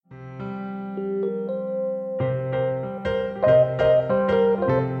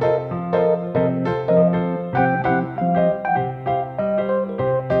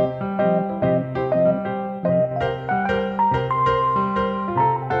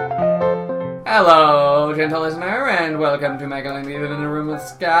Hello, gentle listener, and welcome to Michael and Ethan in a Room with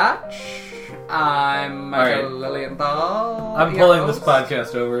Scotch. I'm Michael Lilienthal. I'm pulling this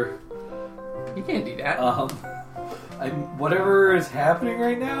podcast over. You can't do that. Whatever is happening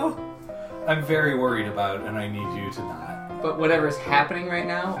right now, I'm very worried about, and I need you to not. But whatever is happening right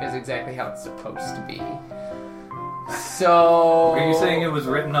now is exactly how it's supposed to be. So... Are you saying it was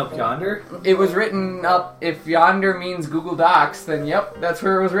written up yonder? It was written up, if yonder means Google Docs, then yep, that's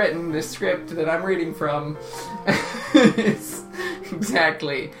where it was written. This script that I'm reading from is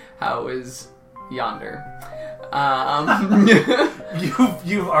exactly how it was yonder.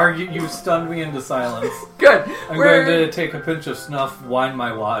 You've stunned me into silence. Good. I'm going to take a pinch of snuff, wind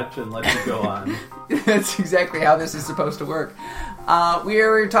my watch, and let you go on. That's exactly how this is supposed to work. We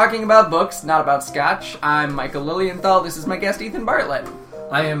are talking about books, not about Scotch. I'm Michael Lilienthal. This is my guest, Ethan Bartlett.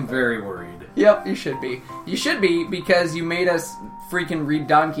 I am very worried. Yep, you should be. You should be, because you made us freaking read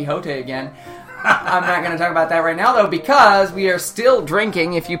Don Quixote again. I'm not going to talk about that right now, though, because we are still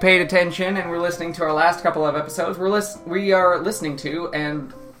drinking. If you paid attention and were listening to our last couple of episodes, we are listening to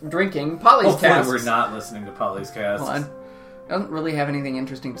and drinking Polly's Casks. Hopefully we're not listening to Polly's Casks. Hold on. Doesn't really have anything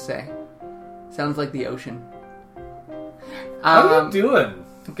interesting to say. Sounds like the ocean. How are you doing?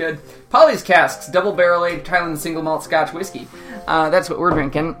 Good. Polly's Casks, double barrel-aged Highland single malt Scotch whiskey. That's what we're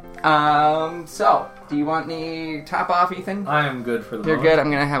drinking. So, do you want me top off, Ethan? I am good for the You're moment. good.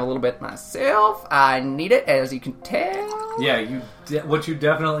 I'm going to have a little bit myself. I need it, as you can tell. Yeah, what you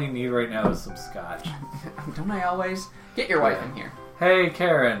definitely need right now is some scotch. Don't I always? Get your wife in here. Hey,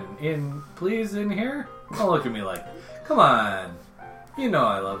 Karen, please in here? Don't look at me like, come on. You know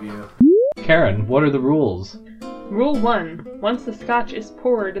I love you. Karen, what are the rules? Rule 1. Once the scotch is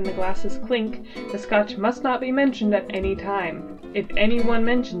poured and the glasses clink, the scotch must not be mentioned at any time. If anyone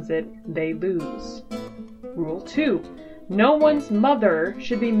mentions it, they lose. Rule 2. No one's mother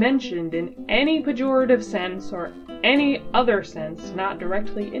should be mentioned in any pejorative sense or any other sense not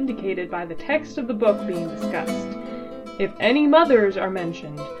directly indicated by the text of the book being discussed. If any mothers are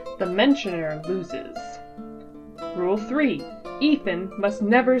mentioned, the mentioner loses. Rule 3. Ethan must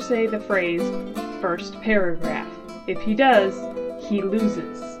never say the phrase, first paragraph. If he does, he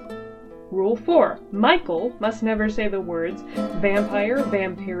loses. Rule 4. Michael must never say the words vampire,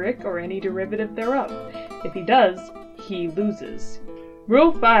 vampiric, or any derivative thereof. If he does, he loses.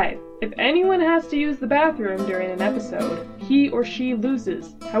 Rule 5. If anyone has to use the bathroom during an episode, he or she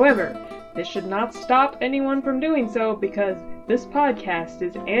loses. However, this should not stop anyone from doing so because this podcast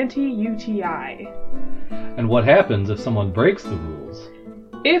is anti-UTI. And what happens if someone breaks the rules?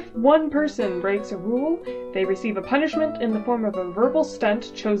 If one person breaks a rule, they receive a punishment in the form of a verbal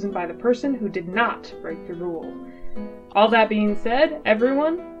stunt chosen by the person who did not break the rule. All that being said,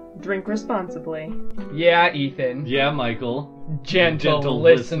 everyone, drink responsibly. Yeah, Ethan. Yeah, Michael. Gentle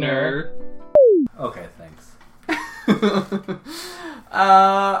listener. Okay, thanks.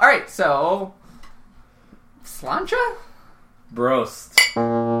 Alright, so... Slancha? Brost.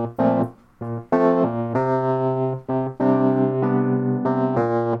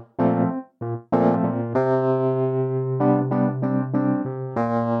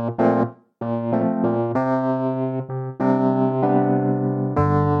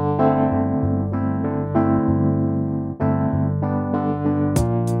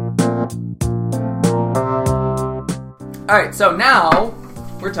 Alright, so now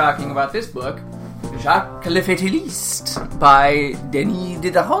we're talking about this book, Jacques le Fataliste, by Denis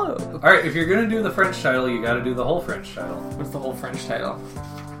Diderot. Alright, if you're gonna do the French title, you gotta do the whole French title. What's the whole French title?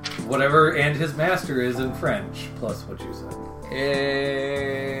 Whatever and his master is in French, plus what you said.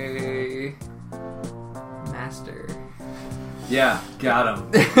 A master. Yeah, got him.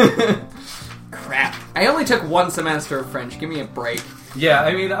 Crap. I only took one semester of French. Give me a break. Yeah,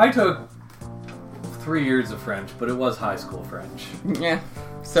 I mean, I took 3 years of French, but it was high school French. Yeah.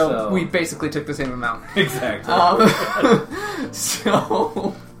 So we basically took the same amount. Exactly.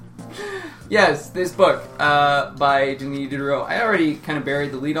 So, yes, this book by Denis Diderot. I already kind of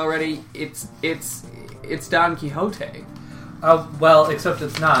buried the lead already. It's Don Quixote. Well, except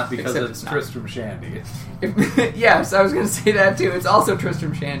it's not, because Except it's it's not. Tristram Shandy. Yes, I was going to say that too. It's also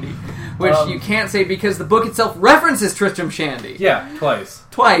Tristram Shandy, which you can't say because the book itself references Tristram Shandy. Yeah, twice.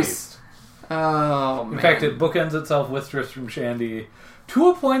 Twice. Oh, man. In fact, it bookends itself with Tristram Shandy to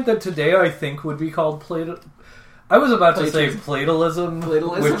a point that today I think would be called Plato. I was about to say Platalism,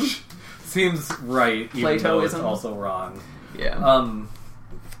 which seems right, even though it's Platoism? also wrong. Yeah.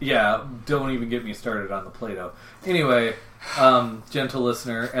 Yeah, don't even get me started on the Plato. Anyway, gentle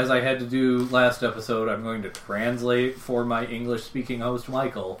listener, as I had to do last episode, I'm going to translate for my English-speaking host,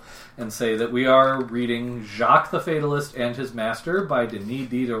 Michael, and say that we are reading Jacques the Fatalist and His Master by Denis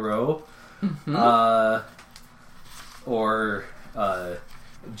Diderot. or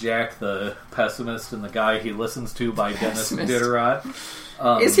Jack the Pessimist and the Guy He Listens to by Dennis Pessimist. Diderot.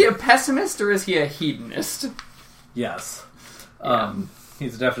 Is he a pessimist or is he a hedonist? Yes. Yeah.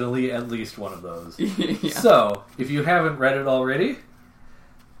 He's definitely at least one of those. Yeah. So, if you haven't read it already,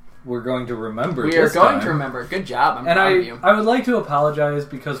 we're going to remember We are this going time. to remember. Good job. I'm And proud of you. I would like to apologize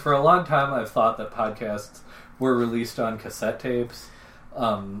because for a long time I've thought that podcasts were released on cassette tapes.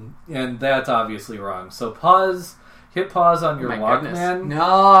 And that's obviously wrong. So hit pause on your My Walkman. goodness. No.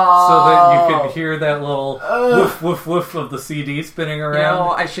 So that you can hear that little woof, woof, woof of the CD spinning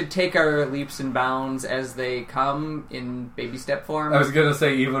around. I should take our leaps and bounds as they come in baby step form. I was going to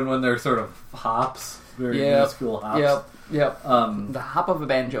say even when they're sort of hops, very minuscule hops. Yep. Um, The hop of a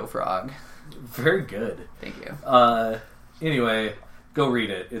banjo frog. Very good. Thank you. Anyway, go read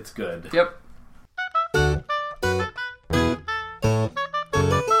it. It's good. Yep.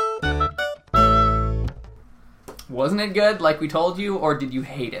 Wasn't it good like we told you, or did you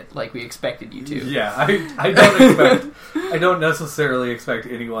hate it like we expected you to? Yeah, I don't necessarily expect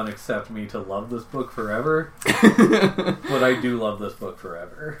anyone except me to love this book forever, but I do love this book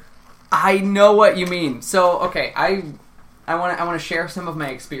forever. I know what you mean. So, okay, I want to share some of my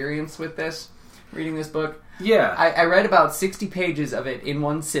experience with this, reading this book. Yeah. I read about 60 pages of it in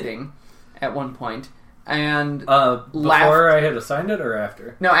one sitting at one point, and Before I had assigned it or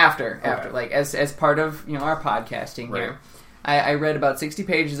after? No, after, Okay. like as part of our podcasting here. I read about 60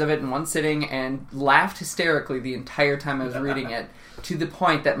 pages of it in one sitting and laughed hysterically the entire time I was reading it, to the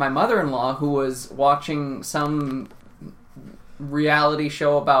point that my mother-in-law, who was watching some reality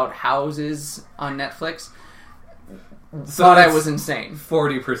show about houses on Netflix, thought I was insane.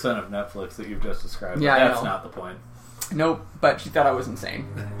 40% of Netflix that you've just described. Yeah, I That's know. not the point. Nope, but she thought I was insane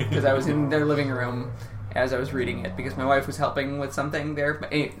because I was in their living room as I was reading it because my wife was helping with something there,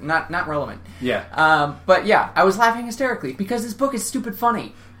 but not relevant. Yeah. But yeah, I was laughing hysterically because this book is stupid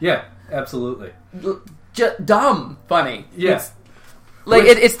funny. Yeah, absolutely. Dumb funny. Yeah.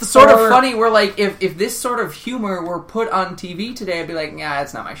 It's the sort of Or- funny where, like, if this sort of humor were put on TV today, I'd be like, yeah,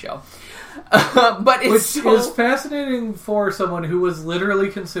 it's not my show. But it's Which so... is fascinating for someone who was literally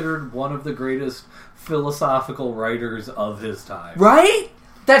considered one of the greatest philosophical writers of his time. Right?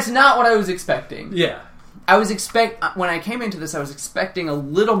 That's not what I was expecting. Yeah. When I came into this, I was expecting a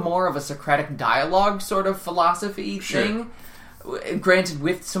little more of a Socratic dialogue sort of philosophy thing. Granted,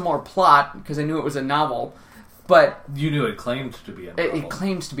 with some more plot, because I knew it was a novel. But You knew it claimed to be a novel. it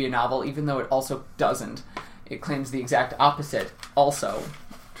claims to be a novel, even though it also doesn't. It claims the exact opposite, also.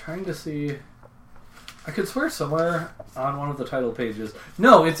 Trying to see... I could swear somewhere on one of the title pages...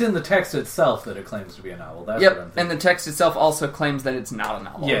 No, it's in the text itself that it claims to be a novel. That's what I'm Yep, thinking. and the text itself also claims that it's not a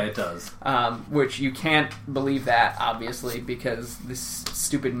novel. Yeah, it does. Which you can't believe that, obviously, because this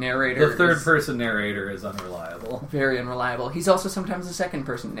stupid narrator The third-person narrator is unreliable. very unreliable. He's also sometimes a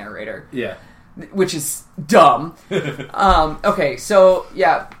second-person narrator, Yeah. which is dumb. Okay, so,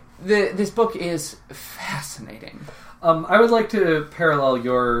 yeah, this book is fascinating. I would like to parallel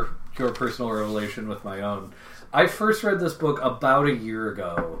your personal revelation with my own. I first read this book about a year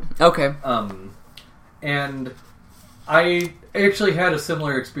ago. Okay. And I actually had a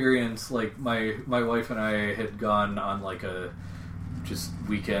similar experience. Like, my wife and I had gone on, like, a just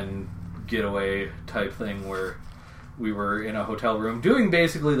weekend getaway type thing where we were in a hotel room doing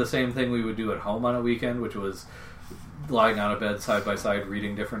basically the same thing we would do at home on a weekend, which was lying on a bed side by side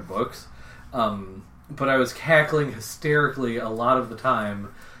reading different books. But I was cackling hysterically a lot of the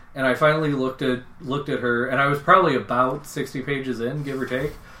time, and I finally looked at her, and I was probably about 60 pages in, give or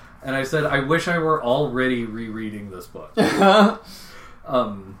take, and I said, I wish I were already rereading this book.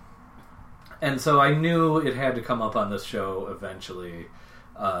 And so I knew it had to come up on this show eventually,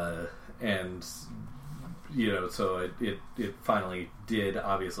 and so it finally did,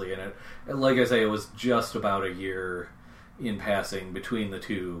 obviously, and like I say, it was just about a year in passing between the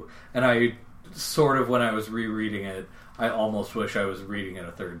two, and I sort of, when I was rereading it, I almost wish I was reading it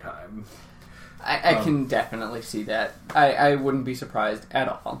a third time. I can definitely see that. I wouldn't be surprised at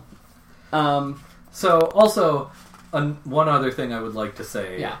all. So, also, one other thing I would like to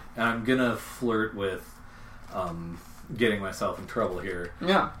say, Yeah. and I'm gonna flirt with getting myself in trouble here,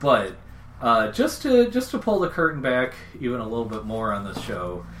 Yeah. but just to pull the curtain back even a little bit more on this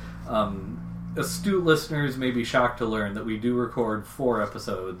show, astute listeners may be shocked to learn that we do record 4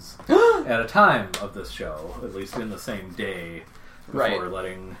 episodes at a time of this show, at least in the same day, before Right.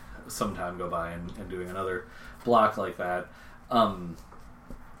 letting some time go by and doing another block like that.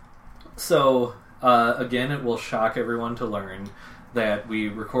 So, again, it will shock everyone to learn that we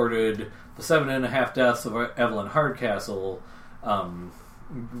recorded The 7.5 Deaths of Evelyn Hardcastle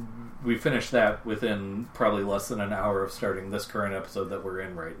we finished that within probably less than an hour of starting this current episode that we're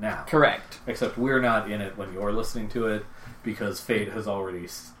in right now. Correct. Except we're not in it when you're listening to it because fate has already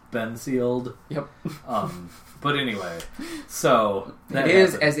been sealed. Yep. But anyway, so It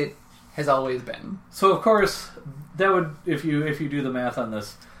is as it has always been. So of course that would, if you do the math on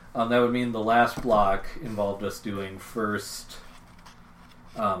this, that would mean the last block involved us doing first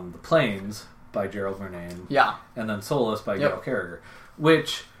The Plains by Gerald Murnane, Yeah. and then Solus by Gail Carriger,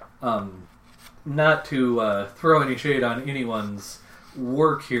 which, not to throw any shade on anyone's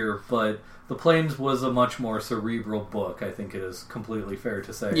work here, but The Plains was a much more cerebral book, I think it is completely fair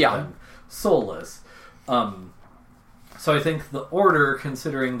to say, than Solus. So I think the order,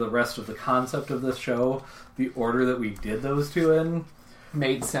 considering the rest of the concept of this show, the order that we did those two in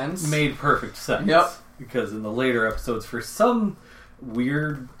Made sense. made perfect sense. Yep. Because in the later episodes, for some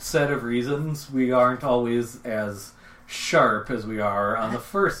weird set of reasons, we aren't always as sharp as we are on the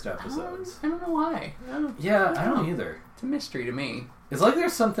first episodes. I don't know why. I don't either. It's a mystery to me. It's like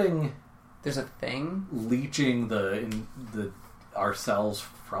there's something There's a thing? leeching the ourselves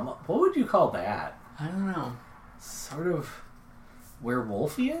from. What would you call that? I don't know. Sort of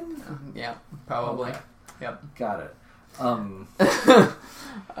werewolfian? Yeah, probably. Okay. Yep. Got it.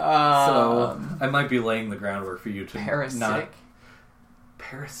 So I might be laying the groundwork for you to parasitic. not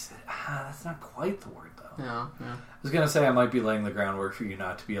parasitic. That's not quite the word though. No. I was gonna say I might be laying the groundwork for you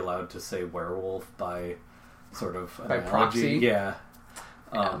not to be allowed to say werewolf by sort of By analogy. proxy? Yeah.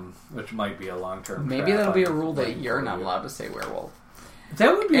 Which might be a long-term. Maybe that'll be a rule that thing you're for not you. allowed to say werewolf.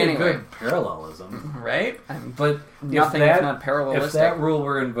 That would be Anyway. a good parallelism. Right? But Nothing if if not parallelistic. If that rule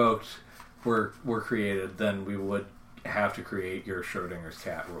were invoked, were created, then we would have to create your Schrodinger's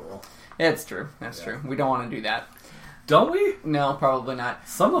cat rule. It's true. That's true. We don't want to do that. Don't we? No, probably not.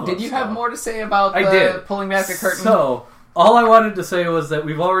 Some of us Did you have don't. more to say about I did. pulling back the curtain? So, all I wanted to say was that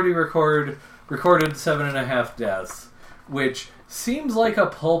we've already recorded 7.5 deaths, which seems like a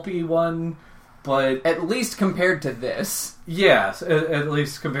pulpy one, but At least compared to this. yes, at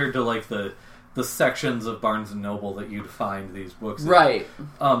least compared to like the sections of Barnes and Noble that you'd find these books in. Right.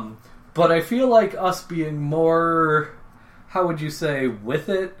 But I feel like us being more, how would you say, with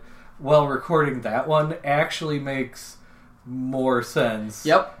it while recording that one actually makes more sense.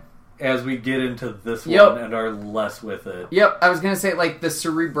 Yep. As we get into this Yep. one and are less with it. Yep, I was going to say, like, the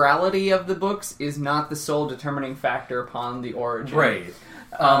cerebrality of the books is not the sole determining factor upon the origin. Right.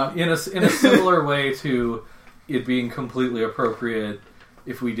 In a similar way to it being completely appropriate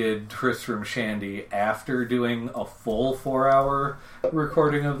if we did Tristram Shandy after doing a full 4-hour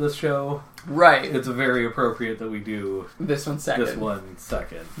recording of this show. Right. It's very appropriate that we do This one second. this one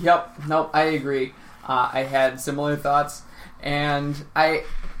second. Yep. Nope, I agree. I had similar thoughts, and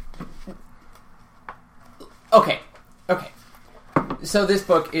Okay. So this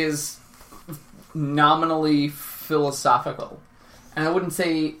book is nominally philosophical. And I wouldn't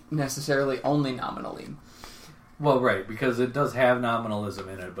say necessarily only nominally. Well, right, because it does have nominalism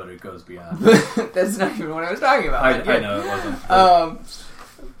in it, but it goes beyond. That's not even what I was talking about. I know it wasn't.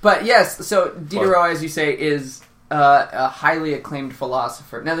 But yes, so Diderot, as you say, is a highly acclaimed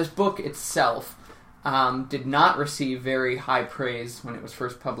philosopher. Now, this book itself did not receive very high praise when it was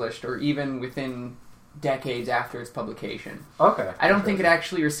first published, or even within decades after its publication. Okay. I don't think it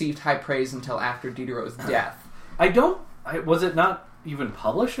actually received high praise until after Diderot's death. Was it not even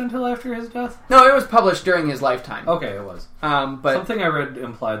published until after his death? No, it was published during his lifetime. Okay, it was. But Something I read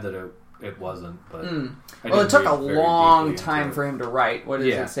implied that it wasn't, but... well, it took a long into time it. for him to write. What does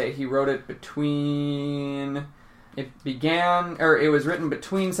Yeah. it say? He wrote it between... It was written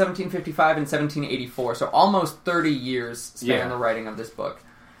between 1755 and 1784, so almost 30 years spent in the writing of this book.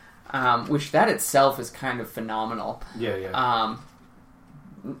 Which that itself is kind of phenomenal. Yeah.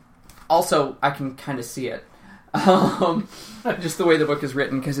 Also, I can kind of see it. Just the way the book is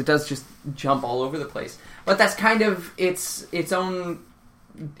written, because it does just jump all over the place. But that's kind of its own...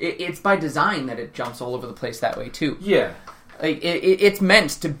 It's by design that it jumps all over the place that way, too. Yeah. Like it's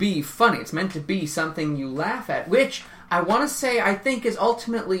meant to be funny. It's meant to be something you laugh at, which I want to say I think is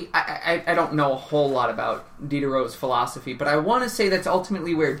ultimately... I don't know a whole lot about Diderot's philosophy, but I want to say that's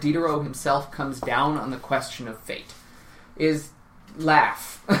ultimately where Diderot himself comes down on the question of fate. Is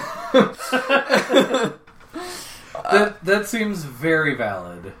laugh. That seems very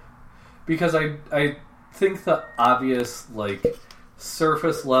valid. Because I think the obvious,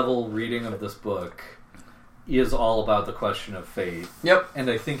 surface level reading of this book is all about the question of fate. Yep. And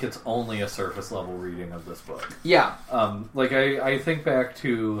I think it's only a surface level reading of this book. Yeah. I think back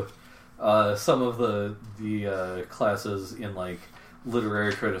to some of the classes in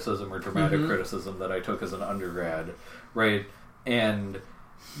literary criticism or dramatic criticism that I took as an undergrad, right? And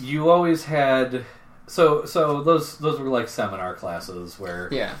you always had so those were like seminar classes where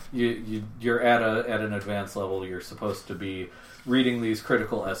Yeah. you're at an advanced level. You're supposed to be reading these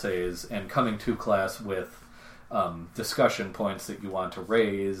critical essays and coming to class with discussion points that you want to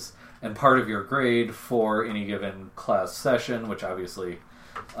raise, and part of your grade for any given class session, which obviously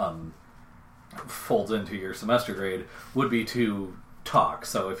folds into your semester grade, would be to talk.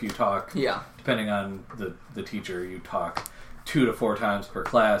 So if you talk, Yeah. depending on the teacher, you talk 2 to 4 times per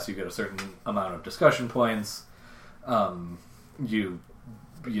class, you get a certain amount of discussion points. You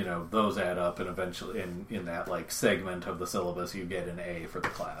know, those add up, and eventually in that like segment of the syllabus you get an A for the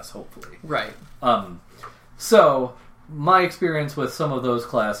class, hopefully. Right. So my experience with some of those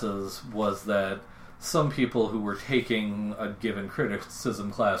classes was that some people who were taking a given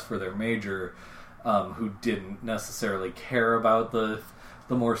criticism class for their major, who didn't necessarily care about the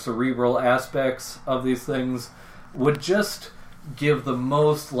more cerebral aspects of these things, would just give the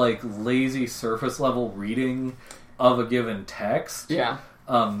most like lazy surface level reading of a given text. Yeah.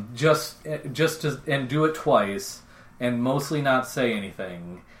 Just to, and do it twice, and mostly not say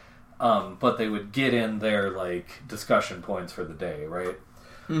anything. But they would get in their like discussion points for the day, right?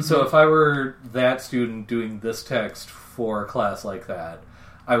 Mm-hmm. So if I were that student doing this text for a class like that,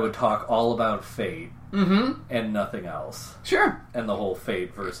 I would talk all about fate and nothing else. Sure. And the whole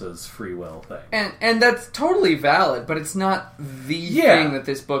fate versus free will thing. And that's totally valid, but it's not the thing that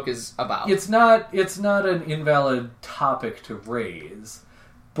this book is about. It's not an invalid topic to raise.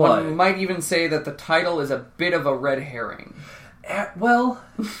 But one might even say that the title is a bit of a red herring. Well,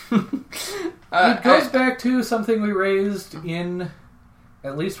 it goes back to something we raised in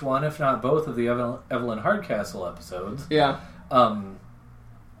at least one, if not both, of the Evelyn Hardcastle episodes. Yeah.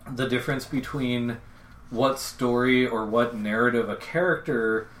 The difference between what story or what narrative a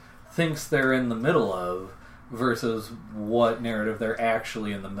character thinks they're in the middle of versus what narrative they're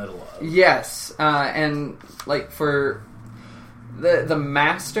actually in the middle of. Yes, and like for the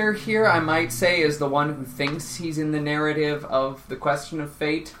master here, I might say, is the one who thinks he's in the narrative of the question of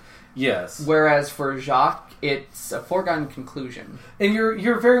fate. Yes. Whereas for Jacques, it's a foregone conclusion. And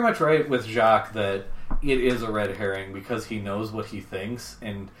you're very much right with Jacques that it is a red herring because he knows what he thinks,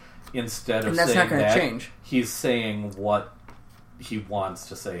 and instead of that's saying not going to change. He's saying what he wants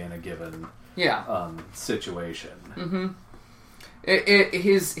to say in a given situation. Mm-hmm.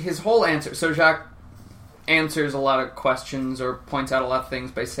 His whole answer. So Jacques answers a lot of questions or points out a lot of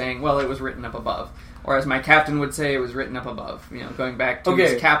things by saying, "Well, it was written up above." Or as my captain would say, it was written up above. You know, going back to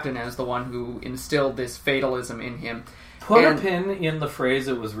his captain as the one who instilled this fatalism in him. Put a pin in the phrase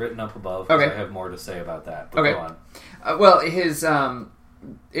 "it was written up above," because I have more to say about that. But go on. Well, his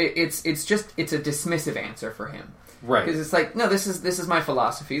it's a dismissive answer for him, right? Because it's like, no, this is my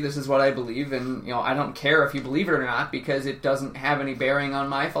philosophy. This is what I believe, and I don't care if you believe it or not because it doesn't have any bearing on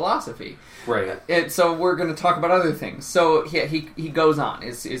my philosophy. Right. So we're going to talk about other things. So he goes on.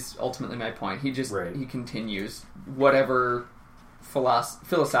 Is ultimately my point. He just he continues whatever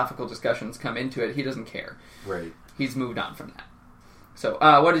philosophical discussions come into it. He doesn't care. Right. He's moved on from that. So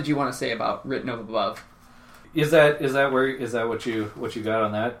what did you want to say about written up above? Is that what you got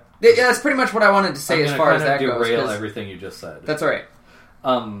on that? Yeah, that's pretty much what I wanted to say as far as that goes. Derail everything you just said. That's all right.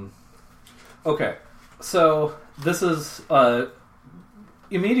 Okay, so this is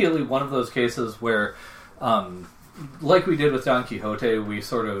immediately one of those cases where, like we did with Don Quixote, we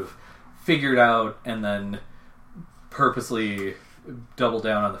sort of figured out and then purposely doubled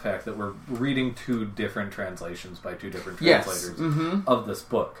down on the fact that we're reading 2 different translations by 2 different translators of this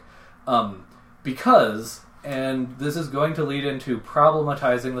book. Because, and this is going to lead into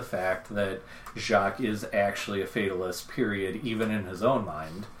problematizing the fact that Jacques is actually a fatalist, period, even in his own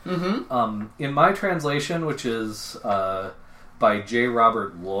mind. In my translation, which is by J.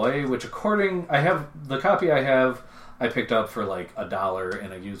 Robert Loy, which the copy I picked up for like $1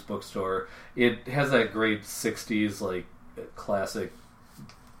 in a used bookstore. It has that great 60s like classic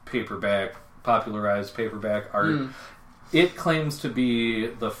paperback, popularized paperback art. It claims to be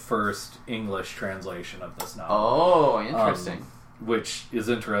the first English translation of this novel. Oh, interesting. Which is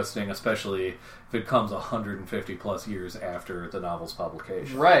interesting, especially if it comes 150 plus years after the novel's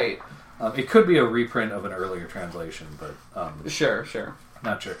publication. Right. It could be a reprint of an earlier translation, but sure,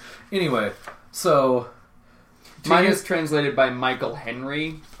 not sure. Anyway, so mine is translated by Michael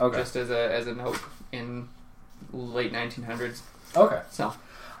Henry, just as a note in late 1900s. Okay,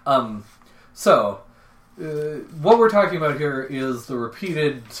 so what we're talking about here is the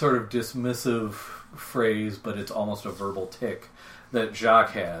repeated sort of dismissive phrase, but it's almost a verbal tick that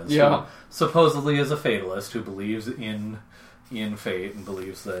Jacques has. Yeah. Who supposedly is a fatalist who believes in fate and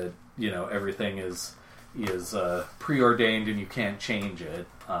believes that everything is is preordained and you can't change it.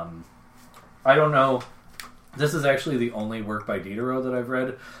 I don't know. This is actually the only work by Diderot that I've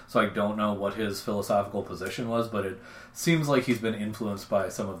read, so I don't know what his philosophical position was, but it seems like he's been influenced by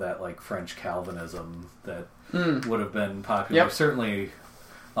some of that like French Calvinism that would have been popular certainly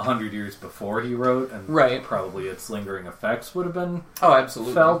 100 years before he wrote, and probably its lingering effects would have been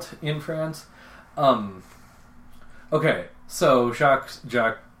felt in France. Okay, so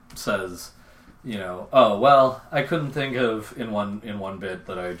Jacques says, you know, oh well, I couldn't think of in one bit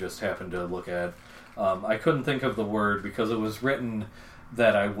that I just happened to look at. I couldn't think of the word because it was written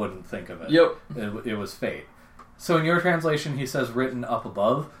that I wouldn't think of it. Yep. It was fate. So in your translation, he says written up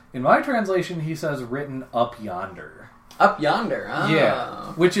above. In my translation, he says written up yonder. Up yonder,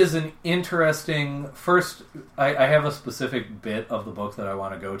 Yeah, which is an interesting... First, I have a specific bit of the book that I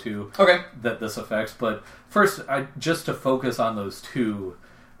want to go to that this affects, but first, just to focus on those two,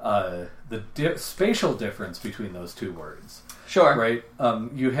 the spatial difference between those two words. Sure. Right?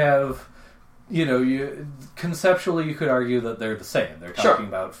 You have... You know, conceptually you could argue that they're the same. They're talking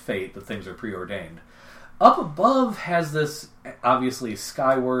about fate, that things are preordained. Up above has this obviously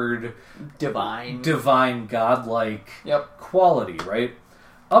skyward, divine, godlike quality, right?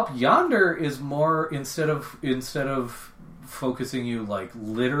 Up yonder is more instead of focusing you like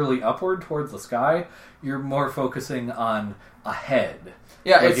literally upward towards the sky, you're more focusing on ahead.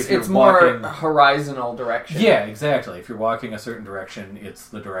 Yeah, like it's more horizontal direction. Yeah, exactly. If you're walking a certain direction, it's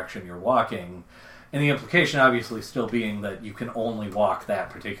the direction you're walking. And the implication obviously still being that you can only walk that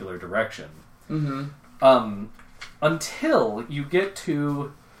particular direction. Mm-hmm. Until you get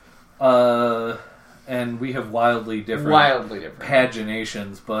to... and we have wildly different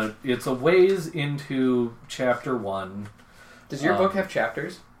paginations, but it's a ways into chapter 1. Does your book have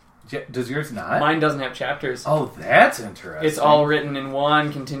chapters? Does yours not? Mine doesn't have chapters. Oh, that's interesting. It's all written in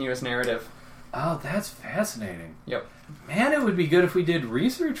one continuous narrative. Oh, that's fascinating. Yep. Man, it would be good if we did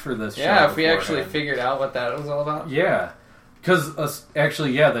research for this show. Yeah, if we actually figured out what that was all about. Yeah. Because,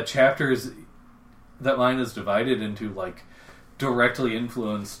 the chapters that mine is divided into, like, directly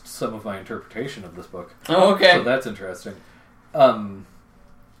influenced some of my interpretation of this book. Oh, okay. So that's interesting.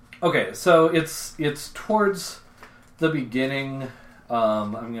 Okay, so it's towards the beginning...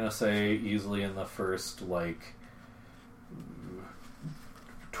 I'm going to say easily in the first,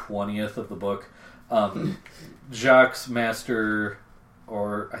 20th of the book. Jacques Master,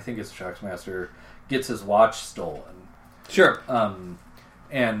 or I think it's Jacques Master, gets his watch stolen. Sure.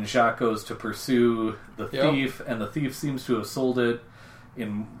 And Jacques goes to pursue the thief, and the thief seems to have sold it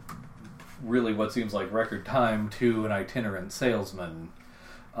in really what seems like record time to an itinerant salesman.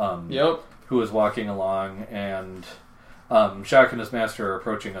 Who is walking along, and... Jacques and his master are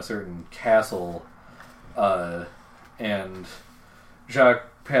approaching a certain castle, and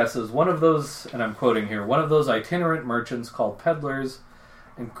Jacques passes one of those, and I'm quoting here, one of those itinerant merchants called peddlers,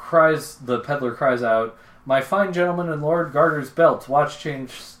 and the peddler cries out, "My fine gentleman and Lord Garter's belts, watch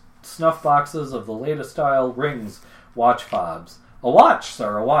change, snuff boxes of the latest style, rings, watch fobs. A watch,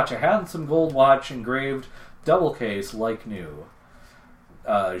 sir, a watch, a handsome gold watch, engraved, double case, like new."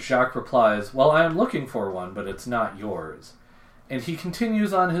 Jacques replies, "Well, I am looking for one, but it's not yours." And he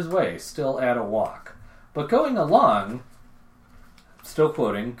continues on his way, still at a walk. But going along, still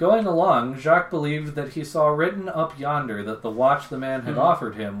quoting, going along, Jacques believed that he saw written up yonder that the watch the man had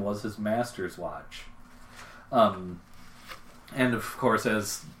offered him was his master's watch. And of course,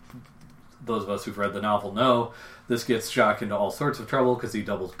 as those of us who've read the novel know, this gets Jacques into all sorts of trouble because he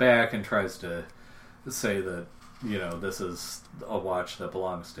doubles back and tries to say that, you know, this is a watch that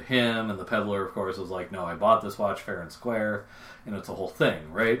belongs to him, and the peddler, of course, was like, "No, I bought this watch fair and square," and it's a whole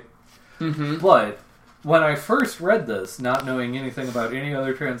thing, right? Mm-hmm. But when I first read this, not knowing anything about any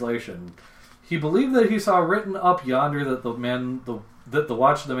other translation, he believed that he saw written up yonder that the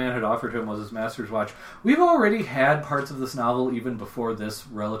watch the man had offered him was his master's watch. We've already had parts of this novel, even before this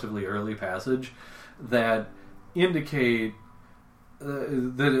relatively early passage, that indicate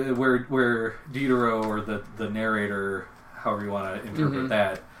where Diderot, or the narrator, however you want to interpret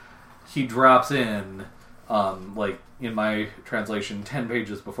that, he drops in, like in my translation, 10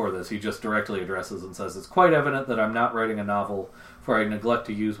 pages before this, he just directly addresses and says, "It's quite evident that I'm not writing a novel, for I neglect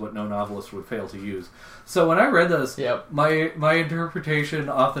to use what no novelist would fail to use." So when I read this, my interpretation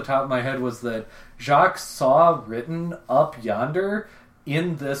off the top of my head was that Jacques saw written up yonder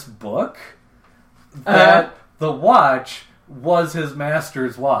in this book that the watch was his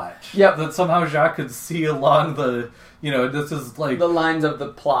master's watch. Yep. That somehow Jacques could see along the, this is like... the lines of the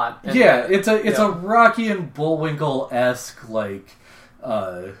plot. Yeah, it's a Rocky and Bullwinkle-esque,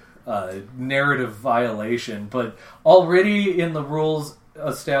 narrative violation, but already in the rules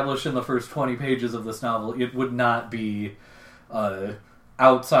established in the first 20 pages of this novel, it would not be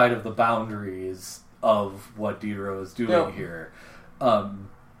outside of the boundaries of what Diderot is doing here.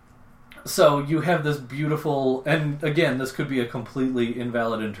 So you have this beautiful, and again, this could be a completely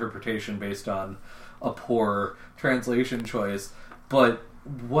invalid interpretation based on a poor translation choice, but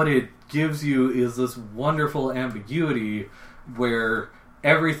what it gives you is this wonderful ambiguity where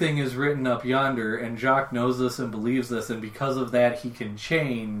everything is written up yonder, and Jacques knows this and believes this, and because of that, he can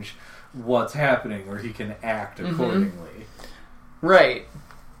change what's happening, or he can act accordingly. Right.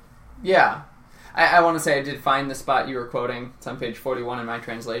 Yeah. I want to say I did find the spot you were quoting. It's on page 41 in my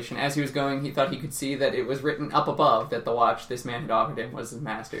translation. As he was going, he thought he could see that it was written up above that the watch this man had offered him was his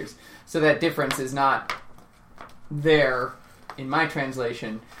master's. So that difference is not there in my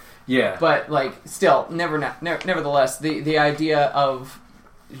translation. Yeah. But, like, still, nevertheless, the idea of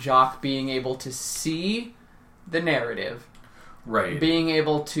Jacques being able to see the narrative, right, being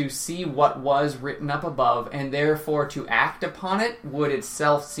able to see what was written up above, and therefore to act upon it, would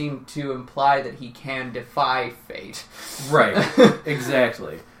itself seem to imply that he can defy fate. Right,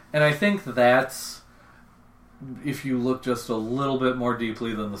 exactly. And I think that's, if you look just a little bit more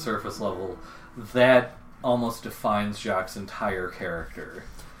deeply than the surface level, that almost defines Jacques' entire character.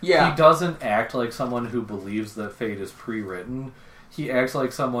 Yeah. He doesn't act like someone who believes that fate is pre-written. He acts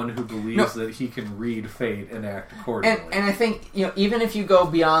like someone who believes that he can read fate and act accordingly. And I think, even if you go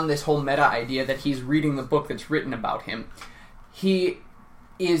beyond this whole meta idea that he's reading the book that's written about him, he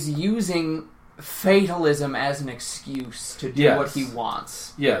is using fatalism as an excuse to do what he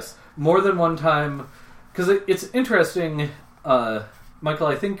wants. Yes. More than one time, because it's interesting, Michael,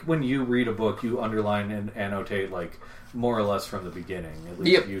 I think when you read a book, you underline and annotate, like, more or less from the beginning. At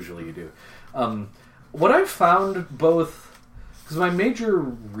least usually you do. What I've found both... Because my major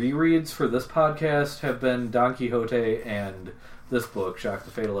rereads for this podcast have been Don Quixote and this book, Jacques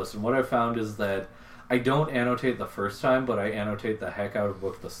the Fatalist. And what I've found is that I don't annotate the first time, but I annotate the heck out of a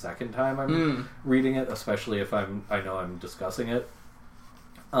book the second time I'm reading it, especially if I know I'm discussing it.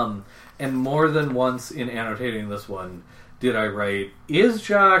 And more than once in annotating this one did I write, is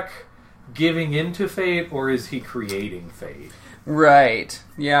Jacques giving into fate, or is he creating fate? Right.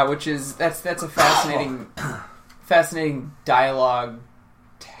 Yeah, that's a fascinating dialogue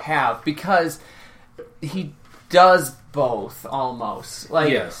to have, because he does both, almost.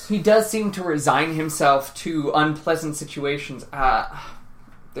 Like, yes. He does seem to resign himself to unpleasant situations. What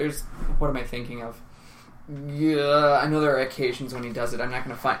am I thinking of? Yeah, I know there are occasions when he does it. I'm not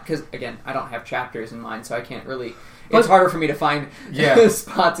going to find... Because, again, I don't have chapters in mind, so I can't really... It's harder for me to find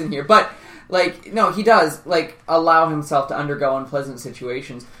spots in here. But, no, he does, allow himself to undergo unpleasant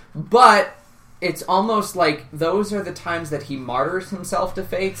situations. But... it's almost like those are the times that he martyrs himself to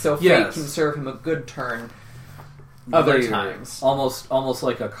fate, so fate can serve him a good turn other times. Almost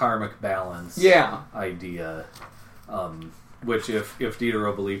like a karmic balance idea. Which, if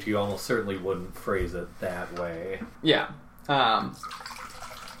Diderot believed, he almost certainly wouldn't phrase it that way. Yeah.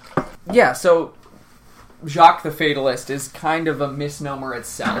 So Jacques the Fatalist is kind of a misnomer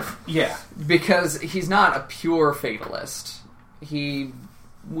itself. Yeah. Because he's not a pure fatalist. He...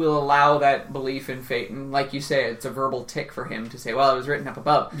 will allow that belief in fate, and like you say, it's a verbal tick for him to say, well, it was written up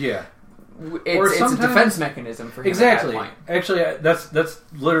above. Yeah. It's a defense mechanism for him. Exactly. At that point. Actually, that's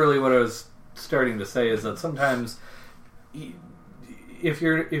literally what I was starting to say, is that sometimes if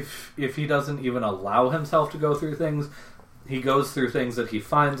he doesn't even allow himself to go through things, he goes through things that he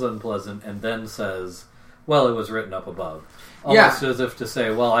finds unpleasant and then says, well, it was written up above. Almost as if to say,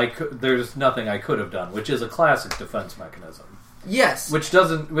 well, there's nothing I could have done, which is a classic defense mechanism. Yes. Which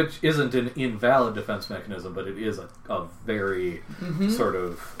isn't an invalid defense mechanism, but it is a very sort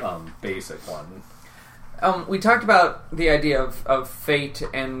of basic one. We talked about the idea of fate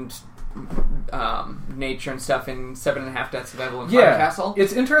and nature and stuff in 7.5 Deaths of Evelyn Hardcastle.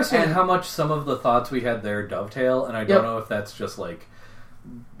 It's interesting how much some of the thoughts we had there dovetail, and I don't know if that's just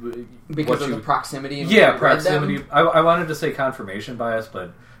because of the proximity. Proximity. I wanted to say confirmation bias,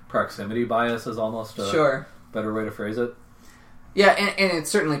 but proximity bias is almost a better way to phrase it. Yeah, and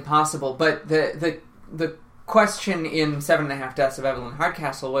it's certainly possible, but the question in 7.5 Deaths of Evelyn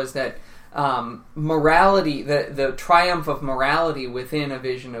Hardcastle was that morality, the triumph of morality within a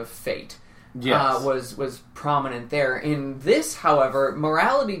vision of fate, was prominent there. In this, however,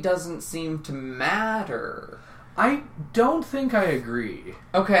 morality doesn't seem to matter. I don't think I agree.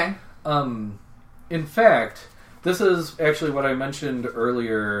 Okay. In fact, this is actually what I mentioned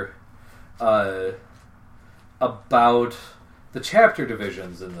earlier about the chapter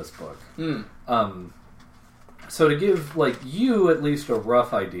divisions in this book. So to give you at least a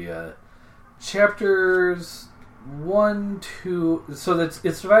rough idea, chapters 1, 2... So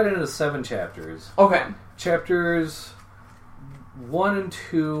it's divided into 7 chapters. Okay. Chapters 1 and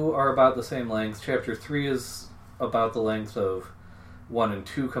 2 are about the same length. Chapter 3 is about the length of 1 and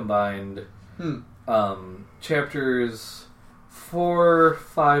 2 combined. Chapters 4,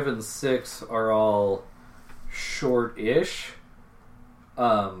 5, and 6 are all short-ish.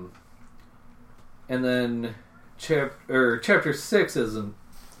 And then chapter 6 isn't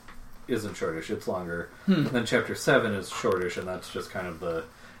shortish, it's longer. And then chapter 7 is shortish, and that's just kind of the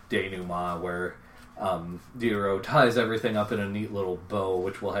denouement where Diderot ties everything up in a neat little bow,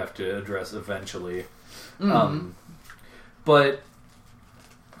 which we'll have to address eventually. But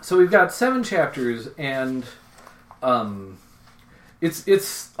so we've got 7 chapters, and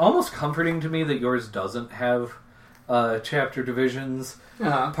it's almost comforting to me that yours doesn't have chapter divisions.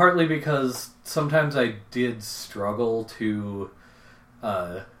 Partly because sometimes I did struggle to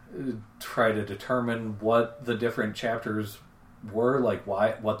try to determine what the different chapters were, like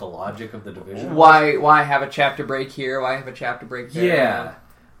what the logic of the division was. Why have a chapter break here? Why have a chapter break there? Yeah.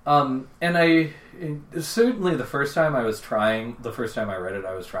 And I certainly the first time I read it,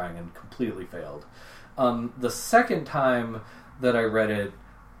 I was trying and completely failed. The second time that I read it,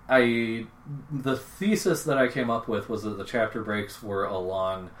 the thesis that I came up with was that the chapter breaks were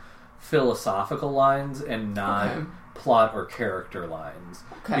along philosophical lines and not plot or character lines.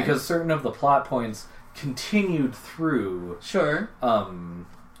 Because certain of the plot points continued through. Sure.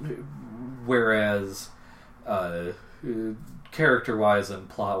 Whereas character-wise and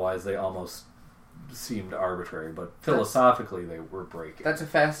plot-wise, they almost seemed arbitrary, but philosophically they were breaking. That's a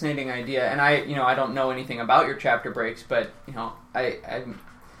fascinating idea, and I don't know anything about your chapter breaks, but I'm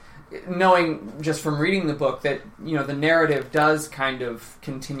knowing just from reading the book that the narrative does kind of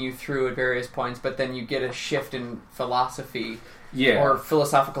continue through at various points, but then you get a shift in philosophy or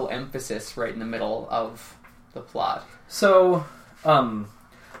philosophical emphasis right in the middle of the plot. So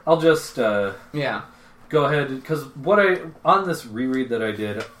I'll just go ahead, because on this reread that I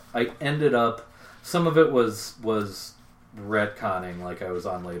did, I ended up, some of it was retconning, like I was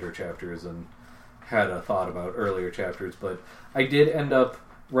on later chapters and had a thought about earlier chapters, but I did end up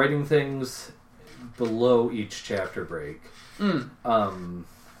writing things below each chapter break.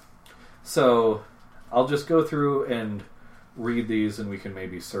 So I'll just go through and read these, and we can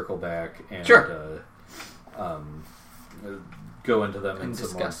maybe circle back and go into them in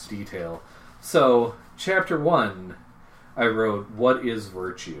some more detail. So, chapter 1, I wrote, "What is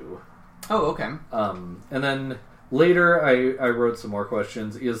virtue?" Oh, okay. And then later I wrote some more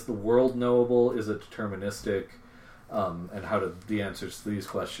questions. Is the world knowable? Is it deterministic? And how do the answers to these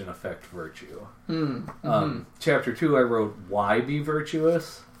questions affect virtue? Chapter 2, I wrote, "Why be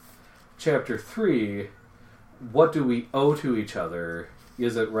virtuous?" Chapter 3, what do we owe to each other?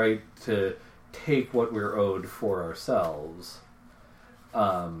 Is it right to take what we're owed for ourselves?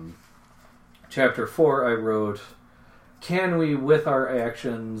 Chapter 4, I wrote, can we, with our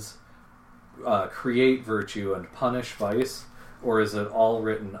actions, create virtue and punish vice, or is it all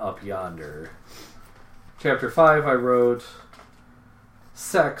written up yonder? Chapter 5, I wrote,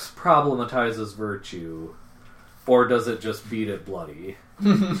 sex problematizes virtue, or does it just beat it bloody?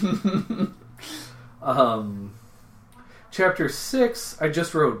 Chapter 6, I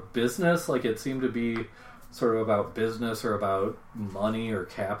just wrote business, like it seemed to be sort of about business or about money or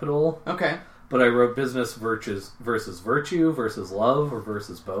capital. Okay. But I wrote business versus virtue versus love or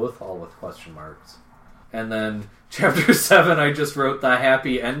versus both, all with question marks. And then chapter 7, I just wrote the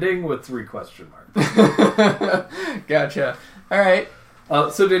happy ending with 3 question marks. Gotcha. All right.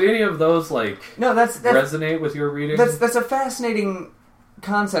 So did any of those that's resonate with your reading? That's a fascinating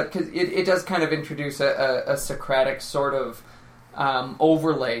concept because it does kind of introduce a Socratic sort of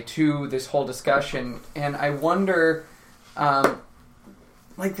overlay to this whole discussion, and I wonder, I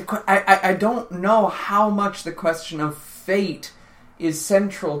don't know how much the question of fate is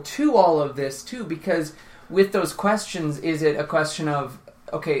central to all of this too, because with those questions, is it a question of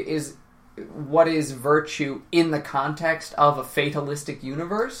what is virtue in the context of a fatalistic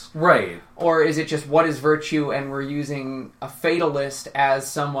universe? Right. Or is it just what is virtue and we're using a fatalist as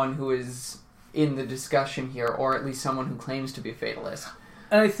someone who is in the discussion here, or at least someone who claims to be a fatalist?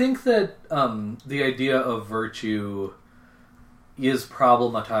 And I think that the idea of virtue is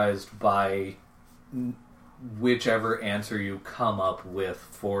problematized by whichever answer you come up with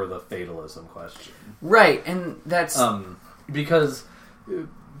for the fatalism question. Right, and that's... because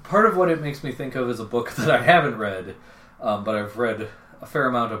part of what it makes me think of is a book that I haven't read, but I've read a fair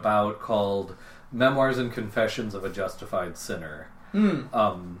amount about, called Memoirs and Confessions of a Justified Sinner,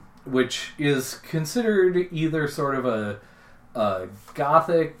 which is considered either sort of a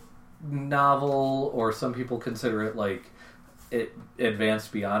Gothic novel, or some people consider it like it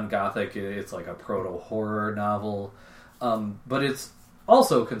advanced beyond Gothic. It's like a proto-horror novel. But it's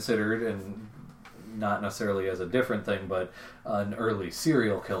also considered, and not necessarily as a different thing, but an early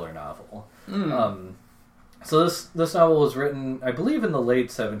serial killer novel. So this novel was written, I believe, in the late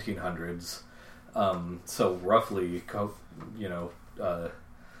 1700s. So roughly,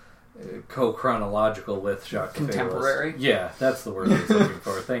 co-chronological with Jacques the Contemporary? Fatalist. Yeah, that's the word I was looking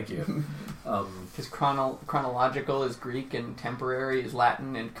for. Thank you. Because chronological is Greek and temporary is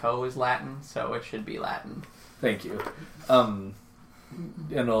Latin and co is Latin, so it should be Latin. Thank you.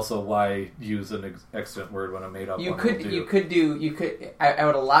 And also, why use an accident word when I made up one? I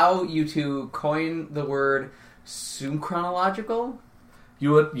would allow you to coin the word synchronological.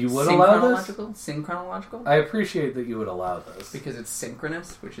 You would allow this? Synchronological? I appreciate that you would allow this. Because it's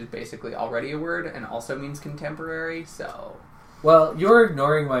synchronous, which is basically already a word, and also means contemporary, so... Well, you're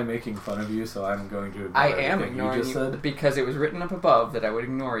ignoring my making fun of you, so I'm going to ignore everything you just said. Because it was written up above that I would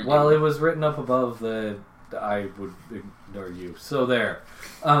ignore you. Well, it was written up above that I would ignore you. So there.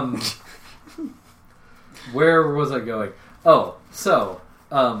 Where was I going? Oh, so,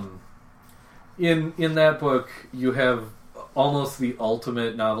 in that book, you have almost the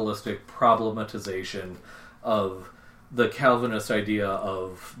ultimate novelistic problematization of the Calvinist idea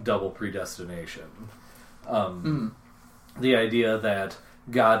of double predestination. The idea that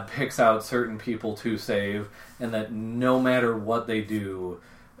God picks out certain people to save, and that no matter what they do,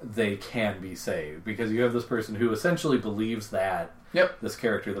 they can be saved. Because you have this person who essentially believes that, this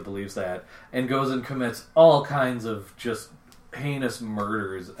character that believes that, and goes and commits all kinds of just heinous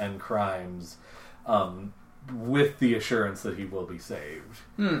murders and crimes, with the assurance that he will be saved.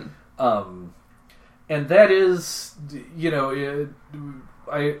 And that is,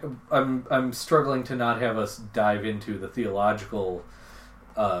 I'm struggling to not have us dive into the theological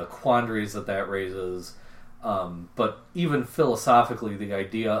quandaries that raises. But even philosophically, the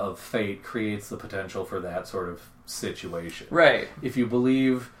idea of fate creates the potential for that sort of situation. Right. If you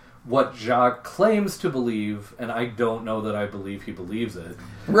believe what Jacques claims to believe, and I don't know that I believe he believes it,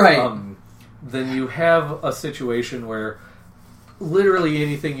 right? Then you have a situation where literally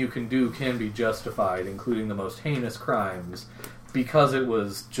anything you can do can be justified, including the most heinous crimes, because it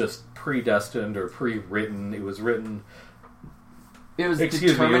was just predestined or pre-written. It was written... It was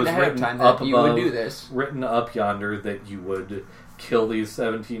determined ahead of time that you would do this. Written up yonder that you would kill these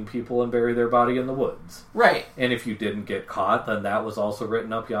 17 people and bury their body in the woods. Right. And if you didn't get caught, then that was also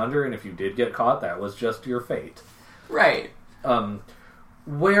written up yonder, and if you did get caught, that was just your fate. Right.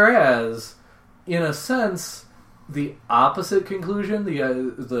 Whereas, in a sense, the opposite conclusion,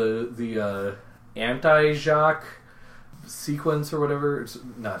 the anti-Jacques sequence or whatever, it's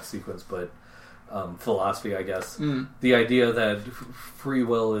not sequence, but philosophy, I guess. The idea that free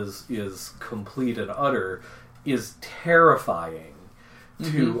will is complete and utter is terrifying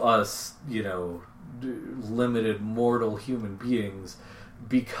to us, limited mortal human beings,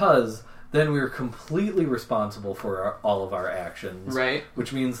 because then we're completely responsible for all of our actions. Right.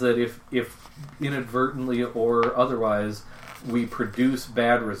 Which means that if inadvertently or otherwise we produce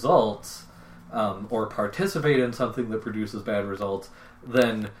bad results, or participate in something that produces bad results,